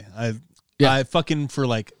birthday. I fucking for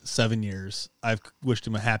like 7 years, I've wished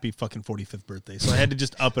him a happy fucking 45th birthday. So I had to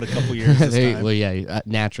just up it a couple years this time. Well, yeah,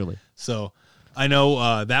 naturally. So I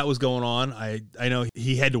know that was going on. I know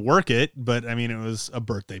he had to work it, but I mean it was a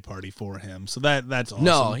birthday party for him. So that's awesome.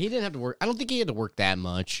 No, he didn't have to work. I don't think he had to work that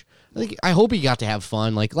much. I hope he got to have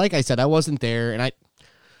fun. Like I said, I wasn't there, and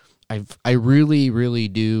I really, really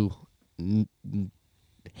do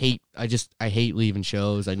hate. I hate leaving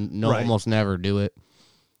shows. I almost never do it,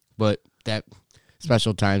 but that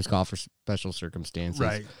special times call for special circumstances.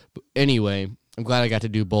 Right. But anyway, I'm glad I got to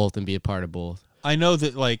do both and be a part of both. I know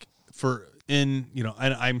that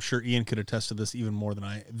I'm sure Ian could attest to this even more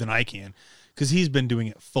than I can, because he's been doing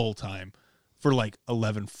it full time for like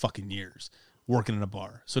 11 fucking years, working in a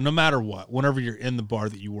bar. So no matter what, whenever you're in the bar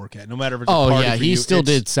that you work at, no matter if it's a party for he you, still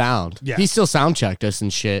did sound. Yeah. He still sound checked us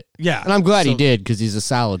and shit. Yeah. And I'm glad he So- did, because he's a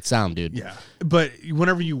solid sound dude. Yeah. But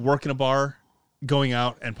whenever you work in a bar, going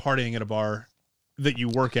out and partying at a bar that you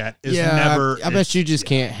work at is never. I bet you just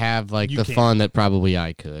can't have like You the can't. fun that probably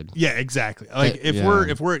I could. Yeah, exactly. Like if yeah.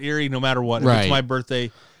 we're at Erie, no matter what, if Right. it's my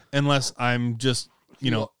birthday, unless I'm just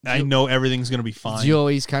I know everything's gonna be fine. You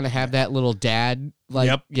always kind of have that little dad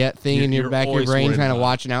thing in your You're back of your always brain, worried kind of about it.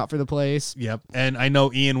 watching out for the place. Yep, and I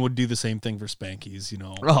know Ian would do the same thing for Spanky's.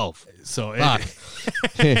 Oh, So fuck.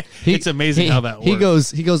 it's amazing how that works.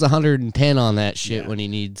 He goes 110 on that shit when he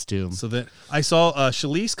needs to. So then I saw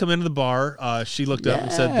Shalice come into the bar. She looked up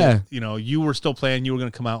and said Yeah. that you were still playing. You were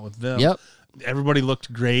going to come out with them. Yep. Everybody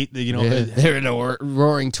looked great. They're in the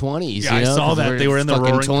roaring 20s. Yeah, I saw 'cause that. we're They were in the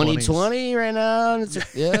fucking roaring 2020 right now. And it's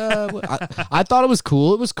I thought it was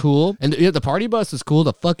cool. It was cool. And the party bus was cool.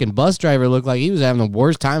 The fucking bus driver looked like he was having the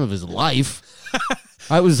worst time of his life.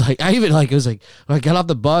 I was like, when I got off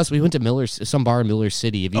the bus, we went to some bar in Miller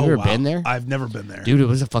City. Have you ever been there? I've never been there. Dude, it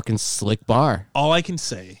was a fucking slick bar. All I can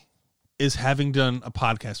say is having done a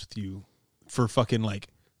podcast with you for fucking like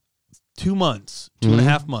 2 months,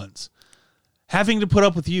 2.5 months, having to put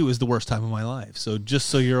up with you is the worst time of my life. So just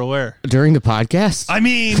so you're aware. During the podcast? I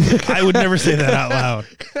mean, I would never say that out loud.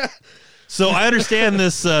 So I understand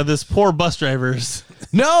this poor bus driver's.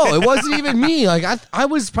 No, it wasn't even me. Like I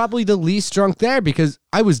was probably the least drunk there, because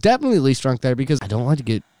I was definitely the least drunk there because I don't like to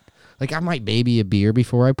get I might baby a beer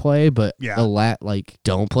before I play, but Yeah.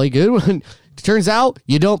 don't play good when turns out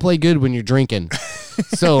you don't play good when you're drinking.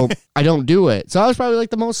 So I don't do it. So I was probably like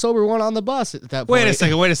the most sober one on the bus at that point. Wait a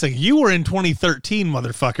second. You were in 2013,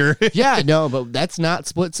 motherfucker. Yeah, no, but that's not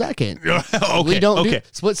split second. Okay. We don't okay. do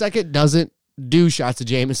split second doesn't do shots of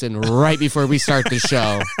Jameson right before we start the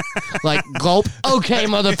show. Like gulp. Okay,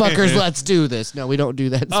 motherfuckers, let's do this. No, we don't do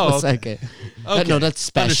that in split second. Okay. No, that's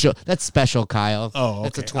special. That's special, Kyle. Oh,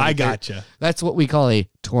 That's a okay. I gotcha. That's what we call a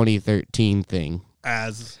 2013 thing.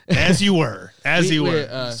 As you were.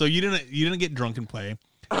 So you didn't get drunk and play.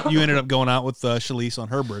 You ended up going out with Shalice on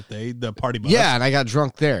her birthday, the party bus. Yeah, and I got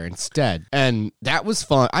drunk there instead, and that was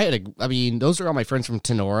fun. Those are all my friends from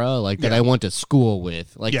Tenora, that I went to school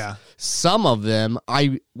with. Some of them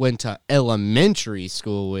I went to elementary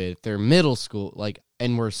school with, or middle school,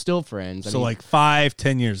 and we're still friends. So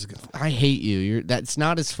 5-10 years ago. I hate you. That's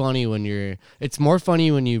not as funny when you're. It's more funny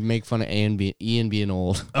when you make fun of Ian being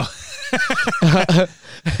old.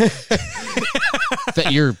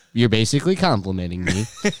 That you're basically complimenting me.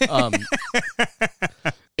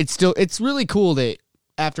 It's really cool that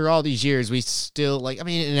after all these years we still and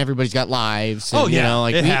everybody's got lives. And,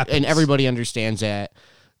 it happens. and everybody understands that.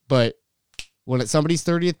 But when it's somebody's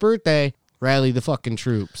 30th birthday, rally the fucking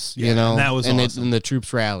troops. Yeah, and that was awesome. And the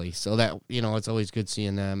troops rally. So that it's always good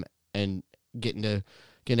seeing them and getting to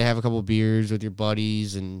have a couple of beers with your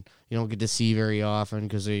buddies, and you don't get to see very often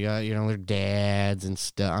because they got they're dads and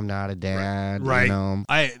stuff. I'm not a dad, Right. You know?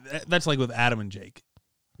 That's like with Adam and Jake.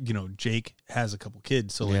 Jake has a couple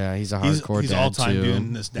kids, so like, Yeah, he's a hardcore he's dad, all time too.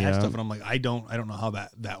 doing this dad Yeah. stuff, and I'm like, I don't know how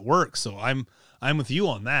that works. So I'm with you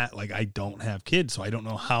on that. Like, I don't have kids, so I don't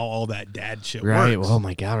know how all that dad shit Right. works. Oh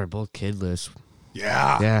my God, we're both kidless.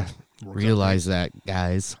 Yeah. Yeah. Works Realize that,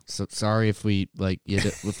 guys. So sorry if we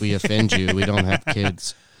if we offend you. We don't have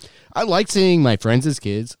kids. I like seeing my friends as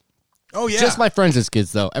kids. Oh yeah. Just my friends as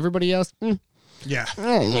kids, though. Everybody else, Yeah.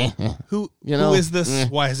 no, Who know, is this?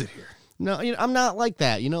 Why is it here? I'm not like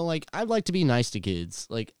that. Like I like to be nice to kids.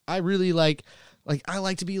 Like I really like I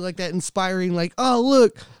like to be like that inspiring. Like, oh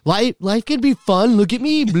look, life can be fun. Look at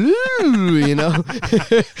me, blue.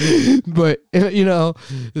 But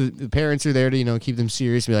the parents are there to keep them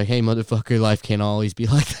serious. And be like, hey, motherfucker, life can't always be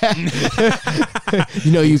like that.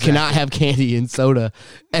 You cannot have candy and soda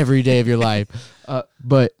every day of your life.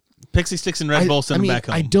 But Pixie Sticks and Red Bull, send them back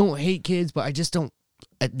home. I don't hate kids, but I just don't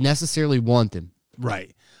necessarily want them.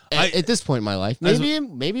 Right. At this point in my life,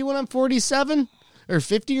 maybe when I'm 47 or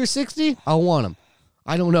 50 or 60, I'll want them.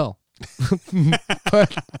 I don't know,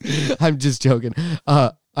 but I'm just joking.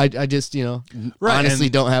 I just honestly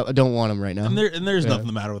don't want them right now. And there's nothing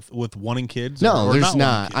the matter with wanting kids. No, or there's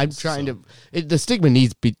not. not. I'm trying to. The stigma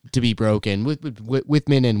needs to be broken with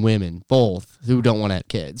men and women both who don't want to have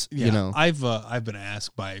kids. Yeah, I've been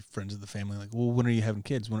asked by friends of the family, like, well, when are you having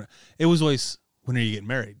kids? It was always, when are you getting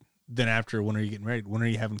married? Then after, when are you getting married? When are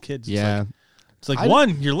you having kids? It's like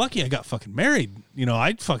one, you're lucky I got fucking married.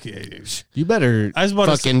 I'd fucking. You better I was about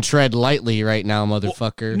to fucking tread lightly right now,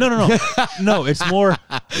 motherfucker. No. It's more.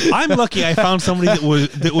 I'm lucky I found somebody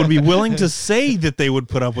that would be willing to say that they would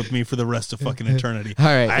put up with me for the rest of fucking eternity. All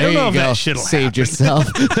right, I don't know if that shit'll Saved happen. yourself.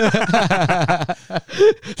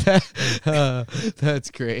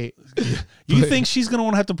 That's great. You think she's gonna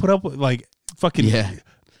want to have to put up with like fucking? Yeah.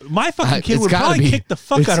 My fucking kid It's would gotta probably kick the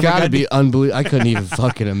fuck out of her. It's got to goddamn- be unbelievable. I couldn't even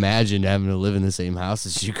fucking imagine having to live in the same house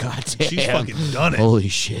as you. Goddamn. She's fucking done it. Holy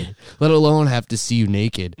shit. Let alone have to see you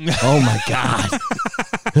naked. Oh my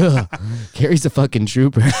God. Carrie's a fucking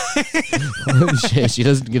trooper. Holy shit. She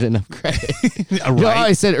doesn't get enough credit. Right.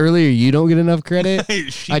 I said earlier you don't get enough credit.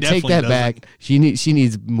 She I take definitely that doesn't. back. She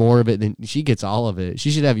needs more of it than she gets all of it. She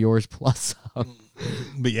should have yours plus some.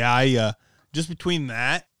 But yeah, I just between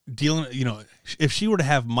that dealing, if she were to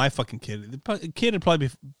have my fucking kid, the kid would probably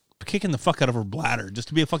be kicking the fuck out of her bladder just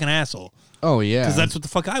to be a fucking asshole. Oh yeah, Because that's what the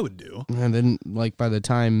fuck I would do. And then, like, by the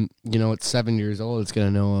time, it's 7 years old, it's going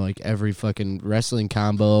to know, like, every fucking wrestling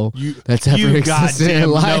combo that's ever You existed in goddamn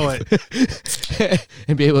know life.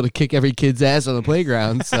 And be able to kick every kid's ass on the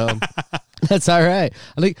playground. So that's all right.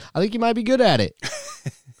 I think you might be good at it.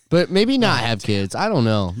 But maybe not have kids. I don't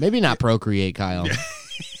know. Maybe not procreate, Kyle.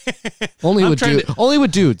 Only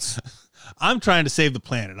with dudes. I'm trying to save the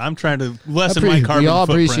planet. I'm trying to lessen my carbon We all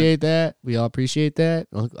footprint. appreciate that. We all appreciate that.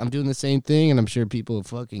 Look, I'm doing the same thing, and I'm sure people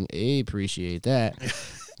fucking appreciate that.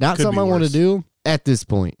 Not Could something be I want to worse. do at this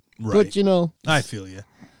point. Right. But I feel you.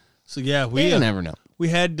 So yeah, we you never know. we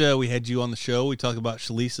had you on the show. We talked about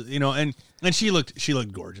Shalisa, and she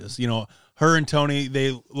looked gorgeous. Her and Tony,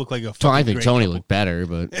 they look like a. I think great Tony couple. looked better,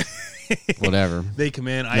 but whatever. They come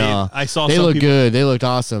in. No, I saw. they some look people, good. They looked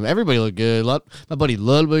awesome. Everybody looked good. My buddy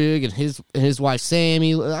Ludwig and his wife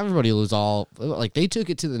Sammy. Everybody was all like they took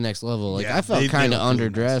it to the next level. Like Yeah, I felt they kind of looked really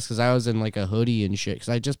underdressed because I was in like a hoodie and shit because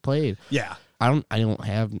I just played. Yeah. I don't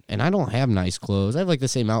have nice clothes. I have like the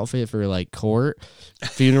same outfit for like court,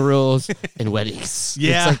 funerals, and weddings.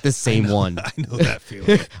 Yeah, it's like the same one. I know that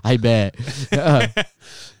feeling. I bet.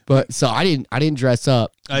 But so I didn't dress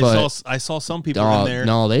up. I saw some people in there.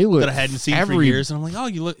 No, they look that I hadn't seen for years, and I'm like, oh,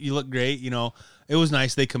 you look great. It was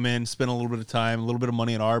nice. They come in, spend a little bit of time, a little bit of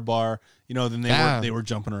money at our bar. Then they were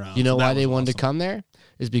jumping around. You know So that why they was wanted to awesome. come there?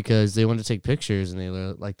 Is because they wanted to take pictures and they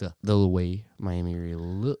like the way Miami area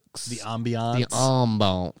looks. The ambiance. The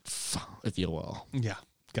ambiance, if you will. Yeah,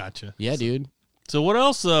 gotcha. Yeah, dude. So what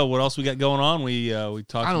else? What else we got going on? We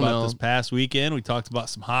talked I don't about know. this past weekend. We talked about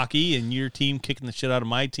some hockey and your team kicking the shit out of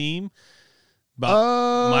my team.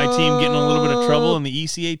 About my team getting in a little bit of trouble in the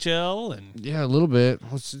ECHL, and Yeah, a little bit.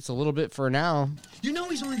 It's a little bit for now. You know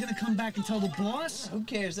he's only gonna come back and tell the boss? Who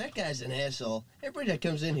cares? That guy's an asshole. Everybody that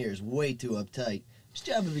comes in here is way too uptight. This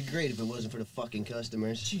job would be great if it wasn't for the fucking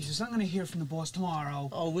customers. Jesus, I'm gonna hear from the boss tomorrow.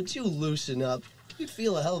 Oh, would you loosen up? You'd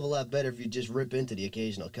feel a hell of a lot better if you just rip into the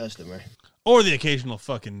occasional customer. or the occasional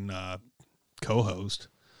fucking co-host,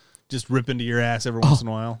 just rip into your ass every once in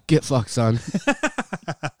a while. Get fucked, son.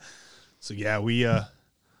 So yeah, we went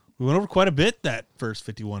over quite a bit that first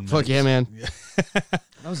 51 minutes. Fuck yeah, man.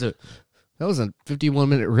 That was a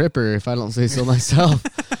 51-minute ripper, if I don't say so myself.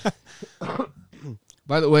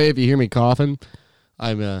 By the way, if you hear me coughing,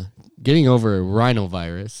 I'm getting over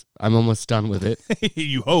rhinovirus. I'm almost done with it.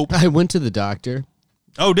 You hope. I went to the doctor.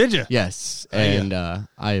 Oh, did you? Yes, and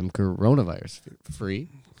I am coronavirus free.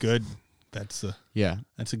 Good. That's Yeah,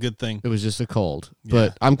 a good thing. it was just a cold, Yeah.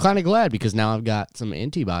 but I'm kind of glad because now I've got some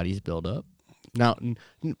antibodies built up. Now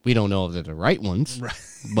we don't know if they're the right ones, Right.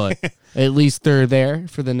 but at least they're there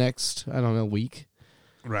for the next week.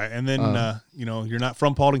 Right. And then you're not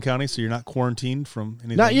from Paulding County, so you're not quarantined from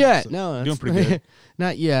anything. Not yet. So No, you're doing that's- pretty good.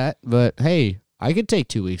 Not yet. But hey, I could take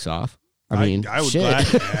 2 weeks off. I mean, I would shit.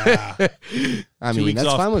 yeah. I 2 mean, weeks that's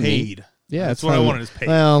off fine with me. paid. Yeah, That's it's what I fine. wanted is paid.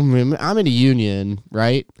 Well, I'm in a union,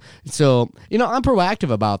 right? So, I'm proactive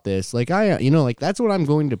about this. Like that's what I'm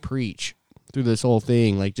going to preach through this whole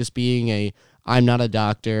thing. Like just being I'm not a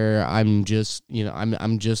doctor. I'm just,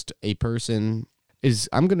 I'm just a person.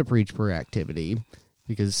 I'm going to preach proactivity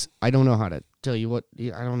because I don't know how to tell you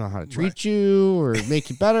I don't know how to treat you or make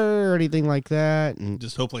you better or anything like that. And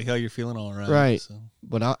Just hopefully how you're feeling all right. right, So.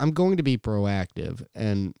 but I'm going to be proactive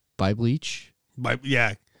and buy bleach.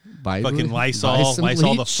 Fucking buy Lysol some the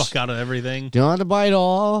bleach. fuck out of everything. Don't have to buy it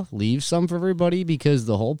all. Leave some for everybody because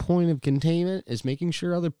the whole point of containment is making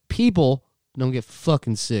sure other people don't get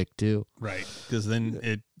fucking sick too. Right. Because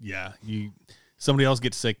then somebody else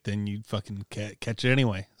gets sick, then you fucking catch it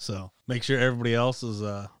anyway. So make sure everybody else is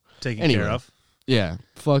taken Anyway. care of. Yeah,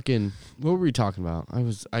 fucking. What were we talking about?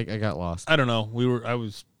 I got lost. I don't know. I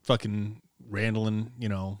was fucking rambling,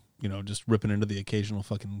 just ripping into the occasional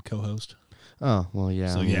fucking co-host. Oh well, yeah.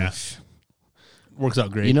 So, I mean, yeah. Works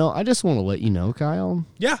out great. I just want to let you know, Kyle,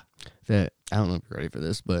 Yeah. that I don't know if you're ready for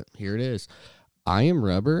this, but here it is. I am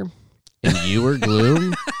rubber and you are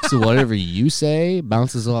glue. So whatever you say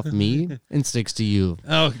bounces off me and sticks to you.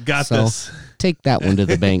 Oh, got So- this. Take that one to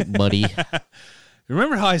the bank, buddy.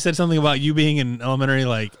 Remember how I said something about you being in elementary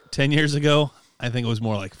like 10 years ago? I think it was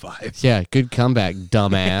more like 5. Yeah, good comeback,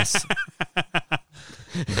 dumbass.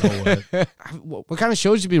 What kind of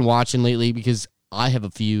shows you been watching lately? Because I have a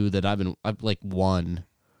few that I've like one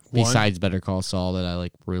besides Better Call Saul that I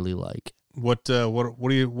like really like. What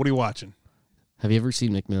are you watching? Have you ever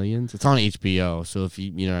seen McMillions? It's on HBO. So if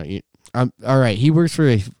all right. He works for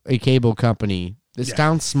a cable company. This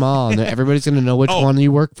sounds small, and everybody's gonna know which one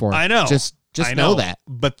you work for. I know. Just I know that.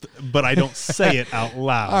 But I don't say it out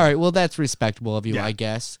loud. All right. Well, that's respectable of you, Yeah. I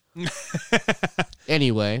guess.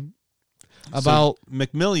 Anyway, So about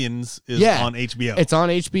McMillions is Yeah. on HBO. it's on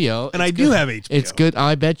HBO, and It's I do good. have HBO. It's good.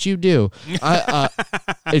 I bet you do.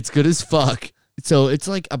 It's good as fuck. So it's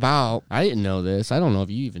like about. I didn't know this. I don't know if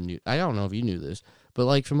you even knew. I don't know if you knew this, but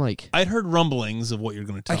like from like. I'd heard rumblings of what you're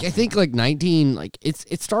going to tell Like me. I think like 19 like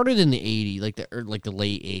it started in the 80s like the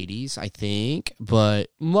late 80s I think, but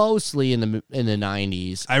mostly in the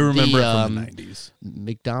 90s. I remember it from the the 90s.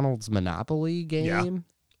 McDonald's Monopoly game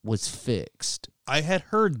was fixed. I had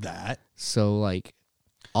heard that. So like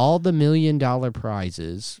all the $1 million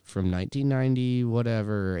prizes from 1990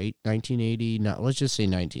 whatever 1980 let's just say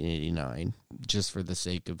 1989 just for the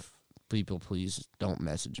sake of people, please don't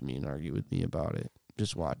message me and argue with me about it.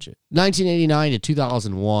 Just watch it. 1989 to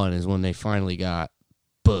 2001 is when they finally got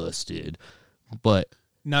busted. But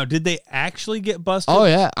Now, did they actually get busted? oh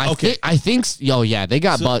yeah, Okay. I think oh yeah, they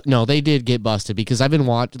got no, they did get busted because I've been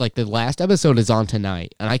watching like the last episode is on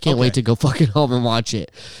tonight and I can't wait to go fucking home and watch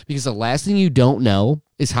it because the last thing you don't know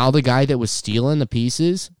is how the guy that was stealing the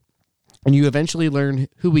pieces and you eventually learn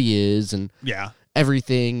who he is and Yeah.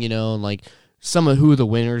 everything, and like some of who the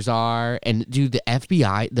winners are. And dude, the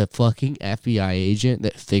fucking FBI agent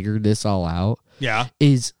that figured this all out Yeah.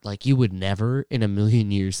 is like you would never in a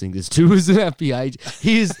million years think this dude was an FBI agent.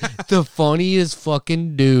 He is the funniest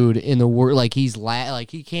fucking dude in the world. Like he's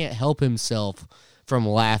like he can't help himself from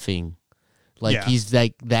laughing. Like Yeah. he's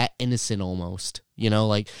like that innocent almost.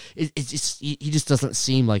 Like it's just he just doesn't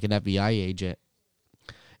seem like an FBI agent.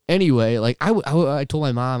 Anyway, like I told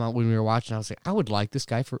my mom when we were watching, I was like, I would like this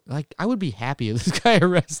guy I would be happy if this guy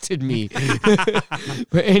arrested me.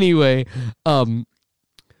 But anyway,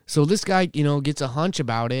 so this guy, gets a hunch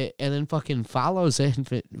about it and then fucking follows it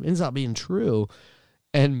and it ends up being true.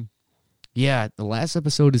 And yeah, the last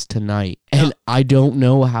episode is tonight and I don't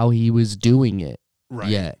know how he was doing it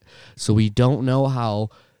yet. So we don't know how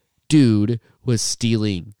dude was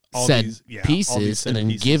stealing All said these- yeah, all these pieces said and then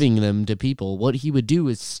pieces. giving them to people. What he would do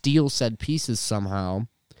is steal said pieces somehow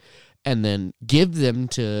and then give them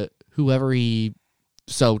to whoever he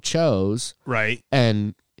so chose, Right.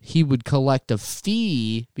 and he would collect a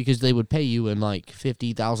fee because they would pay you in like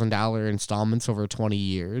 $50,000 installments over 20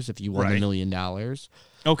 years if you won Right. $1 million.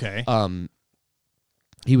 Okay.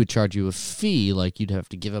 He would charge you a fee, like you'd have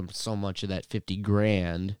to give him so much of that 50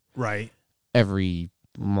 grand right. every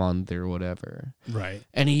month or whatever. Right.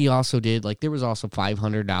 And he also did like there was also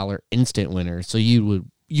 $500 instant winner, so you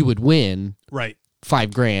would win Right.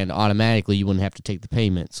 $5,000 automatically. You wouldn't have to take the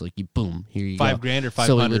payments. Like you, boom, here you go. $5,000 or 500.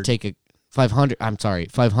 So we would take a 500. I'm sorry,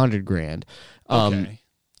 $500,000. Okay.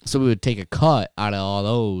 So we would take a cut out of all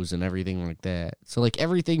those and everything like that. So like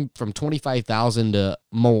everything from 25,000 to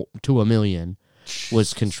 $1 million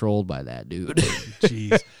was controlled by that dude.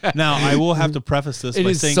 Jeez. Now I will have to preface this It by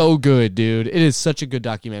is saying so good, dude. It is such a good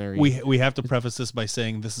documentary. we have to preface this by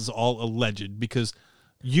saying this is all alleged because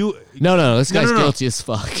you no, this guy's no. guilty as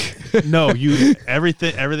fuck. no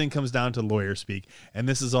everything comes down to lawyer speak, and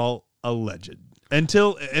this is all alleged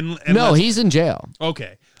until and No, he's in jail.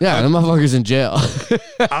 okay. Yeah, the motherfucker's in jail.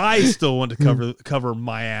 I still want to cover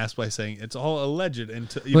my ass by saying it's all alleged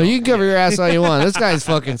until Well, you can cover your ass all you want. This guy's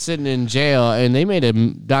fucking sitting in jail, and they made a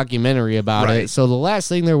documentary about Right. it. So the last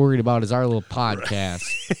thing they're worried about is our little podcast.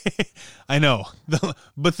 I know,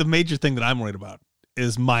 but the major thing that I'm worried about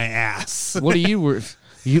is my ass. What are you worth?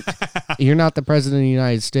 You're not the president of the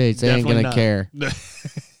United States. They Definitely ain't not. gonna care.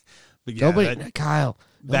 But yeah, Nobody, Kyle.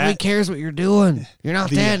 Nobody that- cares what you're doing. You're not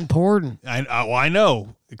that important. I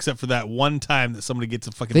know, except for that one time that somebody gets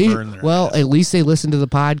a fucking They, burn there. well, at least they listen to the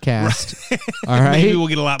podcast. All right, Maybe we'll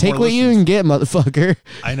get a lot Take more what you listens. can get, motherfucker.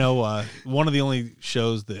 I know one of the only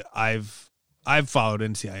shows that I've followed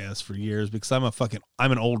NCIS for years because I'm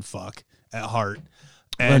an old fuck at heart.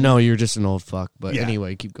 But no, you're just an old fuck. But Yeah.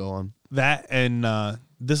 anyway, keep going. That and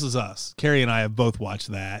This Is Us. Carrie and I have both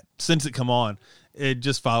watched that since it come on. It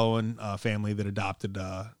just following a family that adopted.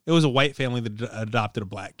 It was a white family that adopted a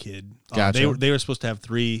black kid. Gotcha. They were supposed to have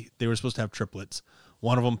three. They were supposed to have triplets.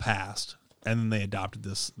 One of them passed, and then they adopted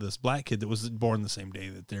this black kid that was born the same day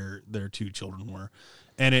that their two children were.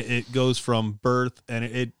 And it goes from birth, and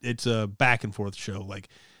it's a back and forth show. Like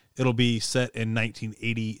it'll be set in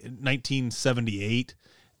 1978.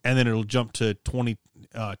 And then it'll jump to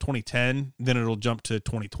 2010. Then it'll jump to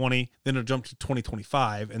 2020. Then it'll jump to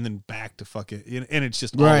 2025, and then back to fucking. And it's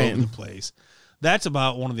just all Right. over the place. That's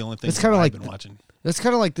about one of the only things It's kinda I've like- been watching. That's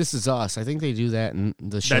kind of like This Is Us. I think they do that in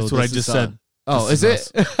the show. That's what I This just Is said. Oh, This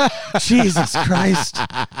is it? Jesus Christ!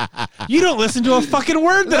 You don't listen to a fucking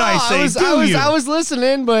word that I say, do you? I was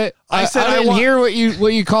listening, but I I said said I didn't hear what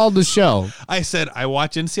you called the show. I said I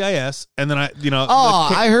watch NCIS, and then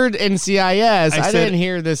Oh, I heard NCIS. I said- didn't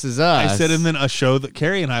hear This Is Us. I said, and then a show that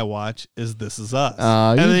Carrie and I watch is This Is Us.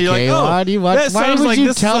 Oh, and you then you're like, Gaylord, you watch, that why sounds would like you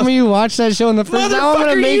This Is tell Us. me you watched that show in the first? Now I'm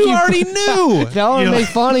gonna Motherfucker, make you already knew. Now I'm You gonna know? make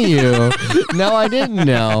fun of you. No, I didn't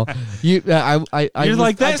know. You, I You're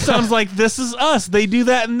like, that sounds like This Is Us. They do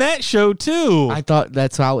that in that show too. I thought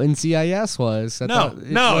that's how NCIS was.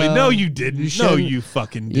 No, you didn't. No, shouldn't. you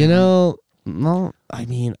fucking didn't. You know, no, I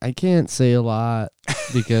mean, I can't say a lot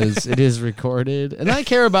because it is recorded, and I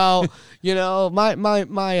care about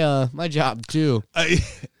my job too.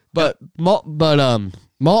 But malt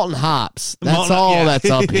and hops. That's Malt- all yeah. that's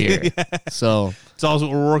up here. So it's all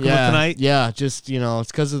what we're working yeah, with tonight. yeah, just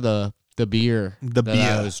it's because of the beer The that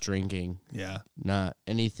beer. I was drinking, Yeah. not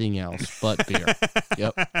anything else but beer.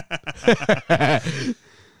 Yep.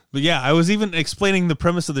 But yeah, I was even explaining the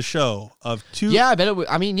premise of the show of two. Yeah, I bet it would.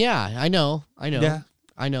 I mean, yeah, I know. Yeah.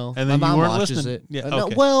 I know. And then My you mom weren't watches listening. it. Yeah, No,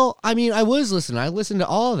 okay. well, I mean, I was listening. I listened to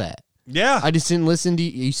all of that. Yeah. I just didn't listen to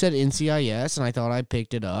you said NCIS, and I thought I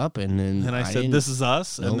picked it up, and then And I said, didn't- This Is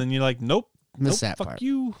Us. Nope. And then you're like, nope. Missed nope, that fuck part.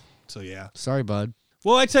 you. So yeah. Sorry, bud.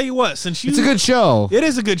 Well, I tell you what, since you. It's a good show. It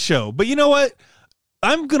is a good show. But you know what?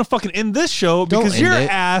 I'm going to fucking end this show Don't because end your it.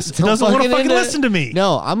 ass Don't doesn't want to fucking fucking end it. listen to me.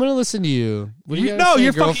 No, I'm gonna listen to you. What do you gotta No, say,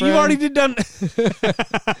 you're fucking. You girlfriend? already did done.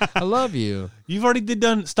 I love you. You've already did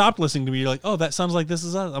done. Stopped listening to me. You're like, oh, that sounds like This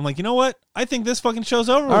Is Us. I'm like, you know what? I think this fucking show's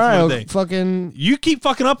over All with right, for well, the day. fucking. You keep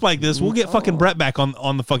fucking up like this, we'll get fucking Brett back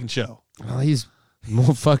on the fucking show. Well, he's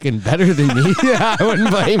more fucking better than me. I wouldn't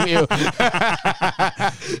blame you.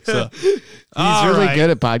 So He's all really right. good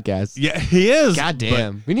at podcasts. Yeah, he is. God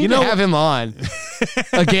damn. but We need you to know- have him on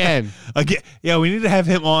again. Again, yeah, we need to have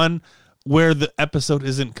him on where the episode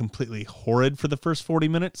isn't completely horrid for the first 40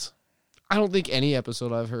 minutes. I don't think any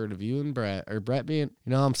episode I've heard of you and Brett or Brett being,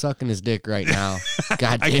 I'm sucking his dick right now.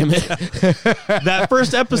 God damn it. That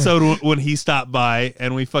first episode when he stopped by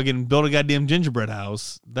and we fucking built a goddamn gingerbread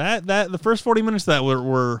house. That the first 40 minutes of that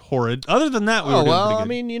were horrid. Other than that, we were Oh doing well, pretty I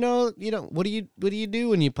good. mean, what do you do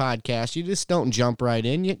when you podcast? You just don't jump right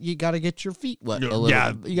in. You got to get your feet wet a little.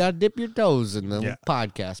 Yeah. You got to dip your toes in the Yeah.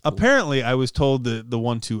 podcast. pool. Apparently, I was told that the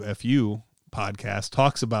 1-2-FU podcast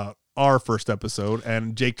talks about our first episode,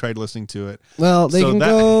 and Jake tried listening to it. Well, they So can that-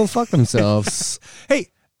 go fuck themselves.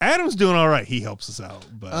 Hey, Adam's doing all right. He helps us out,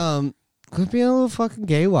 but Could be a little fucking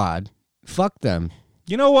gay wad. Fuck them.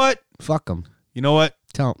 you know what? Fuck them. You know what?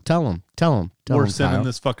 Tell him. We're sending Kyle.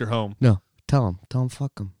 this fucker home. No, tell him.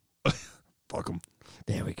 Fuck him. Fuck him.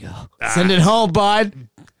 There we go. Send it home, bud.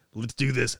 Let's do this.